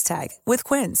high price tag with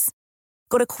Quince.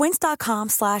 Go to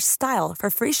quince.com/style for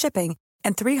free shipping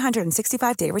and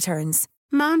 365-day returns.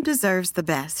 Mom deserves the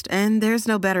best, and there's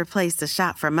no better place to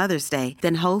shop for Mother's Day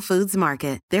than Whole Foods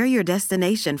Market. They're your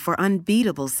destination for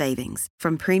unbeatable savings,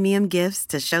 from premium gifts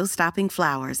to show-stopping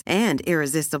flowers and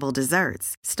irresistible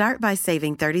desserts. Start by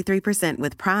saving 33%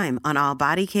 with Prime on all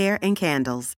body care and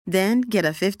candles. Then get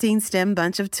a 15-stem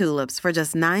bunch of tulips for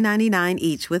just $9.99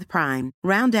 each with Prime.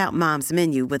 Round out Mom's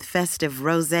menu with festive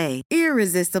rosé,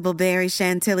 irresistible berry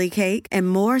chantilly cake, and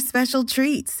more special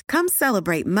treats. Come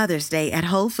celebrate Mother's Day at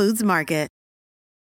Whole Foods Market.